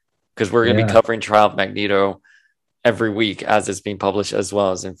 because we're gonna be covering Trial of Magneto every week as it's being published, as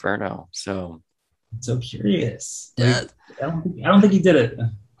well as Inferno. So I'm so curious. I don't think he did it.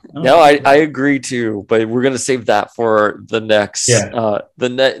 I agree too, but we're gonna save that for the next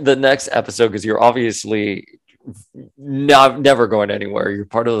the next episode, because you're obviously never going anywhere. You're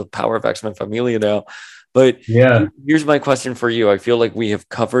part of the Power of X-Men familia now. But here's my question for you. I feel like we have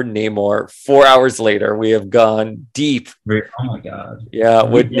covered Namor. 4 hours later, we have gone deep. Oh my god! Yeah,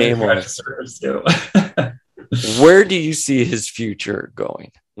 with Namor. Where do you see his future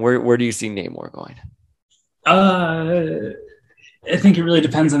going? Where do you see Namor going? I think it really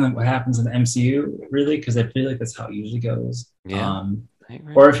depends on what happens in the MCU, really, because I feel like that's how it usually goes. Yeah.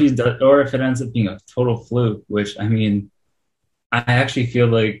 Or if it ends up being a total fluke, which I mean, I actually feel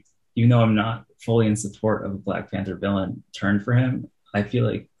like, even though I'm not fully in support of a Black Panther villain turn for him, I feel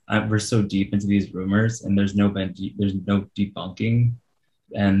like we're so deep into these rumors, and there's no debunking,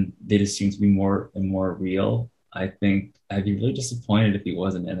 and they just seem to be more and more real. I think I'd be really disappointed if he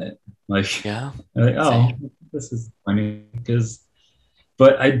wasn't in it. Like, Yeah. like, oh, this is funny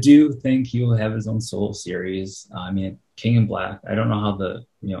but I do think he will have his own solo series. I mean, King in Black. I don't know how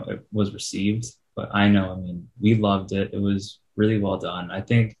it was received, but I know. I mean, we loved it. It was really well done. I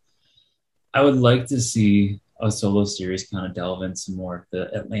think I would like to see a solo series kind of delve into more of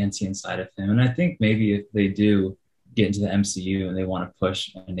the Atlantean side of him. And I think maybe if they do get into the MCU and they want to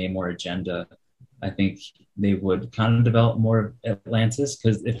push a Namor agenda, I think they would kind of develop more of Atlantis,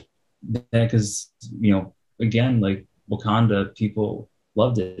 because again, like Wakanda, people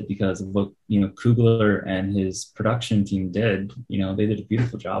loved it because of what Coogler and his production team did. They did a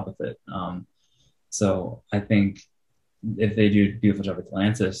beautiful job with it. So I think if they do a beautiful job with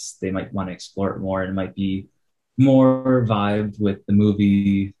Atlantis, they might want to explore it more, and it might be more vibed with the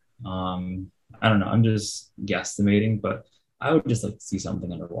movie. I don't know. I'm just guesstimating, but I would just like to see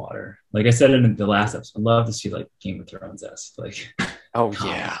something underwater. Like I said in the last episode, I'd love to see like Game of Thrones-esque. Like, oh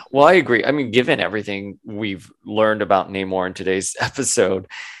yeah. Well, I agree. I mean, given everything we've learned about Namor in today's episode,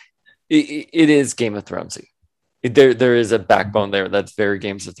 it is Game of Thronesy. There is a backbone there that's very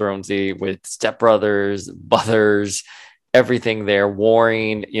Game of Thronesy, with stepbrothers, brothers, everything there,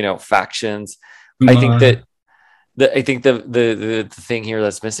 warring, factions. I think that the thing here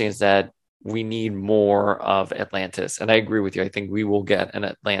that's missing is that we need more of Atlantis. And I agree with you. I think we will get an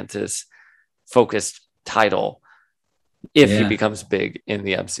Atlantis focused title if he becomes big in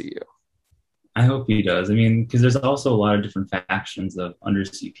the MCU. I hope he does. I mean, because there's also a lot of different factions of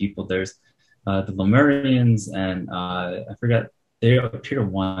undersea people. There's the Lemurians, and I forgot, they appear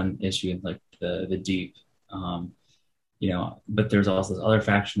in one issue in like the Deep, but there's also this other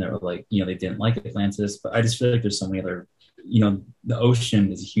faction that were like, they didn't like Atlantis, but I just feel like there's so many other, the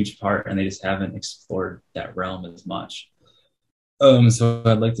ocean is a huge part, and they just haven't explored that realm as much. So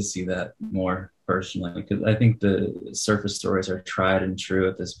I'd like to see that more personally, because I think the surface stories are tried and true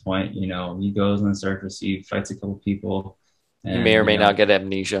at this point. He goes on the surface, he fights a couple people, and he may or may not get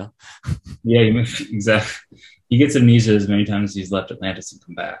amnesia. Yeah, exactly. He gets amnesia as many times as he's left Atlantis and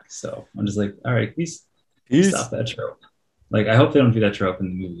come back. So I'm just like, all right, please stop that trope. Like, I hope they don't do that trope in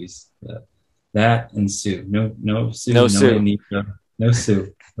the movies. That and Sue. No Sue. No Sue. Amnesia, no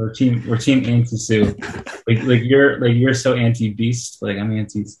Sue. We're team anti Sue. Like you're so anti Beast. Like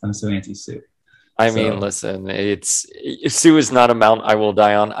I'm so anti Sue. I mean, listen, Sue is not a mount I will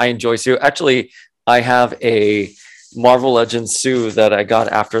die on. I enjoy Sue. Actually, I have a Marvel Legends Sue that I got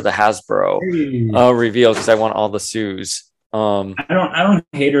after the Hasbro reveal, because I want all the Sues. I don't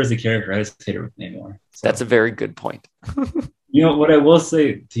hate her as a character. I just hate her with Namor. So. That's a very good point. What I will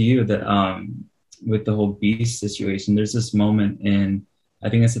say to you, that with the whole Beast situation, there's this moment in, I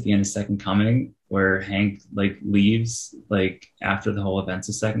think it's at the end of Second Coming, where Hank like leaves like after the whole events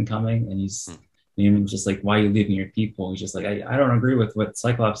of Second Coming, and he's just like, why are you leaving your people? He's just like, I don't agree with what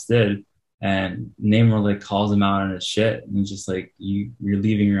Cyclops did. And Namor like calls him out on his shit, and he's just like, you're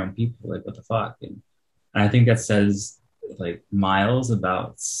leaving your own people, like what the fuck? And I think that says like miles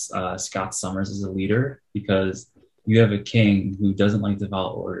about Scott Summers as a leader, because you have a king who doesn't like to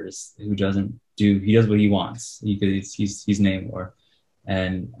follow orders, he does what he wants. He's Namor,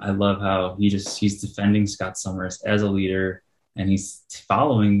 and I love how he's defending Scott Summers as a leader, and he's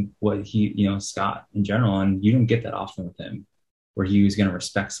following what Scott in general, and you don't get that often with him, where he was going to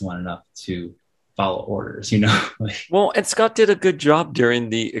respect someone enough to follow orders, like, well, and Scott did a good job during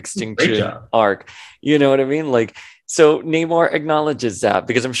the Extinction arc. You know what I mean? Like, so Namor acknowledges that,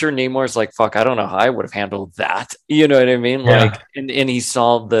 because I'm sure Namor's like, fuck, I don't know how I would have handled that. You know what I mean? Yeah. Like, and he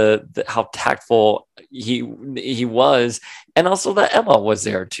saw the how tactful he was, and also that Emma was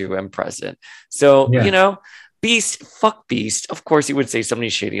there too and present. So, Beast, fuck Beast. Of course he would say something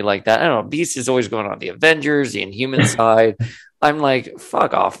shady like that. I don't know. Beast is always going on the Avengers, the Inhuman side. I'm like,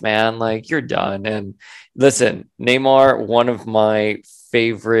 fuck off, man. Like, you're done. And listen, Namor, one of my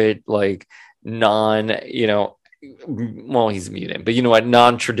favorite, like, well, he's a mutant, but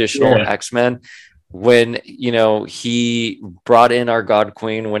non-traditional X-Men. When, he brought in our God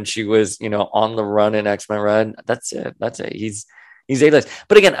Queen when she was, on the run in X-Men Red. That's it. He's A-list.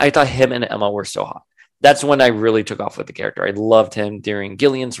 But again, I thought him and Emma were so hot. That's when I really took off with the character. I loved him during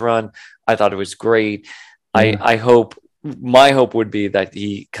Gillian's run. I thought it was great. I hope my hope would be that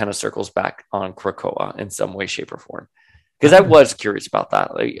he kind of circles back on Krakoa in some way, shape, or form. Because I was curious about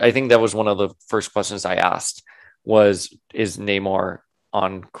that. Like, I think that was one of the first questions I asked was, is Namor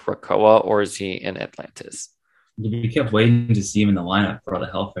on Krakoa or is he in Atlantis? We kept waiting to see him in the lineup for all the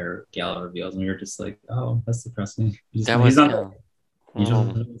Hellfire Gala reveals, and we were just like, "Oh, that's depressing." He's not his armor.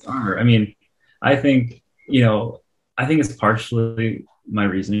 I mean, I think it's partially my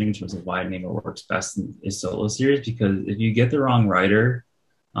reasoning in terms of why Namor works best in his solo series, because if you get the wrong writer,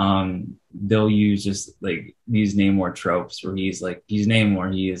 they'll use just like these Namor tropes where he's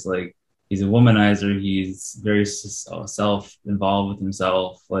Namor, he's a womanizer, he's very self-involved with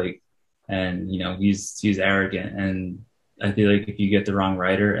himself, and he's arrogant. And I feel like if you get the wrong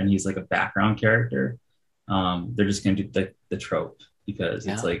writer and he's like a background character, they're just gonna do the trope, because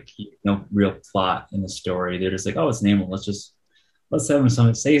it's like no real plot in the story. They're just like, oh, it's Namor, let's have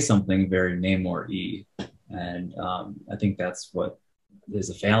him say something very Namor-y. And I think that's what is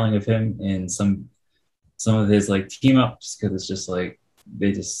a failing of him in some of his like team ups, because it's just like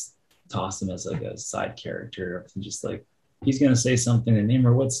they just toss him as like a side character, just like he's gonna say something that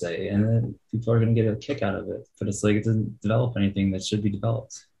Namor would say, and then people are gonna get a kick out of it. But it's like it doesn't develop anything that should be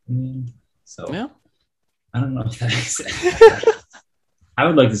developed. I don't know if that makes sense. I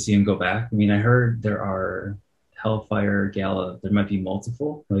would like to see him go back. I mean, I heard there are Hellfire Gala. There might be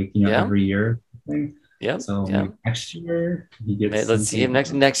multiple, every year thing. Yeah. So next year he gets. Let's see him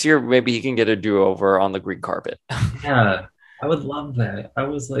next year. Maybe he can get a do-over on the green carpet. Yeah, I would love that. I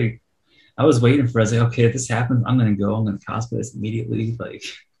was waiting for. I was like, okay, if this happens, I'm gonna go. I'm gonna cosplay this immediately.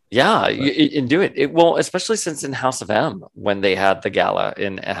 And do it. Well, especially since in House of M, when they had the gala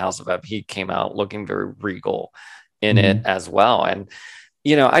in House of M, he came out looking very regal in it as well. And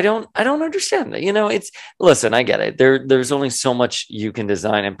I don't understand. Listen, I get it. There's only so much you can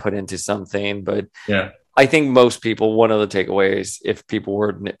design and put into something, but I think most people, one of the takeaways, if people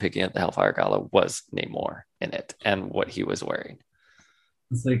were nitpicking at the Hellfire Gala, was Namor in it and what he was wearing.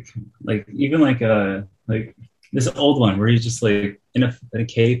 It's like even like this old one where he's just like in a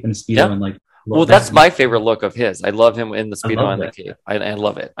cape and a Speedo and like. Well, that's my favorite look of his. I love him in the Speedo and the cape. I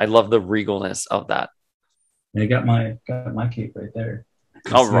love it. I love the regalness of that. I got my cape right there.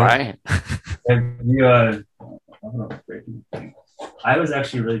 All right. I was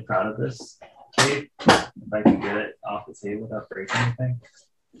actually really proud of this cape. If I can get it off the table without breaking anything.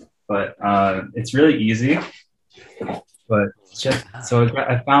 But it's really easy. But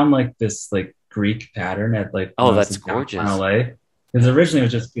I found like this like Greek pattern at like that's gorgeous. LA. Because originally it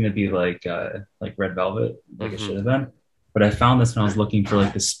was just going to be like red velvet, like it should have been. But I found this when I was looking for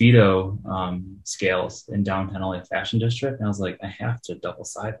like the Speedo scales in downtown LA Fashion District, and I was like, I have to double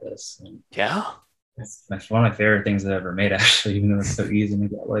side this. And it's one of my favorite things I've ever made, actually, even though it's so easy. And I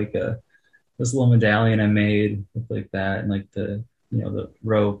got like this little medallion I made with like that, and like the the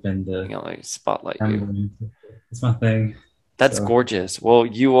rope and the like spotlight you. It's my thing. That's gorgeous. Well,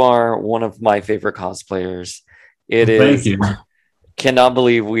 you are one of my favorite cosplayers. Thank you. Cannot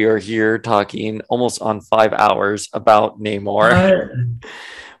believe we are here talking almost on 5 hours about Namor.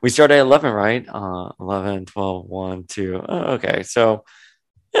 We started at 11, right? 11, 12, 1, 2. Oh, okay. So,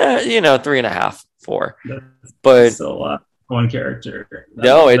 3.5, 4. But still a lot. One character.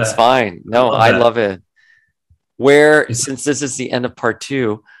 No, it's fine. No, I love it. Since this is the end of part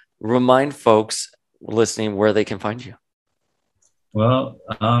 2, remind folks listening where they can find you. Well,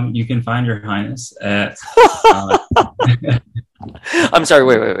 you can find Your Highness at... I'm sorry,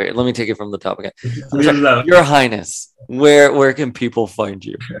 wait. Let me take it from the top again. Your Highness, where can people find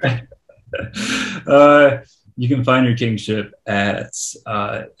you? You can find your kingship at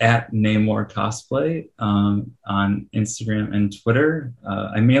Namor Cosplay on Instagram and Twitter.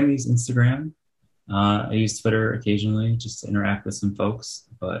 I mainly use Instagram. I use Twitter occasionally just to interact with some folks,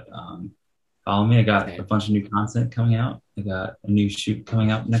 but follow me. I got a bunch of new content coming out. I got a new shoot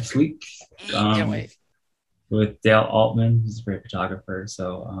coming out next week. Can't wait. With Dale Altman, who's a great photographer.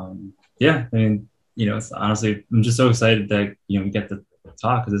 So I mean, it's honestly, I'm just so excited that we get to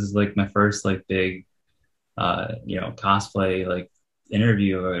talk, because this is like my first like big cosplay like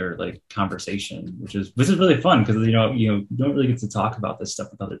interview or like conversation, which is really fun, because you don't really get to talk about this stuff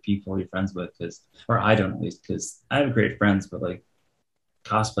with other people you're friends with, or I don't, at least, because I have great friends, but like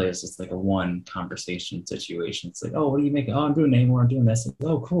cosplay is just like a one conversation situation. It's like, oh, what are you making? Oh, I'm doing Namor, I'm doing this. Like,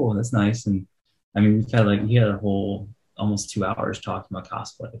 oh, cool, that's nice. And I mean, we had a whole almost 2 hours talking about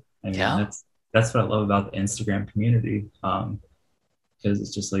cosplay. I mean, that's what I love about the Instagram community, because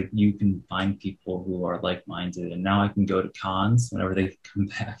it's just like you can find people who are like-minded. And now I can go to cons whenever they come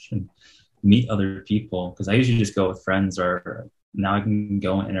back and meet other people, because I usually just go with friends, or now I can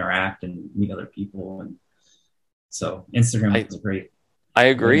go and interact and meet other people. And So Instagram is great. I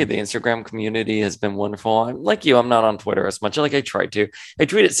agree. The Instagram community has been wonderful. I'm like you, I'm not on Twitter as much. Like I tried to. I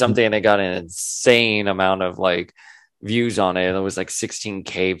tweeted something and I got an insane amount of like views on it. It was like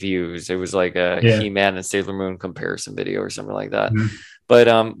 16K views. It was like a He-Man and Sailor Moon comparison video or something like that. But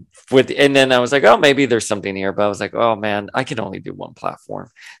and then I was like, oh, maybe there's something here. But I was like, oh man, I can only do one platform.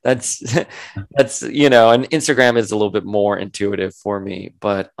 That's and Instagram is a little bit more intuitive for me.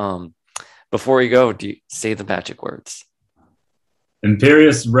 But before we go, do you say the magic words?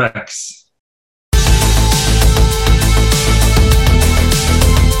 Imperious Rex.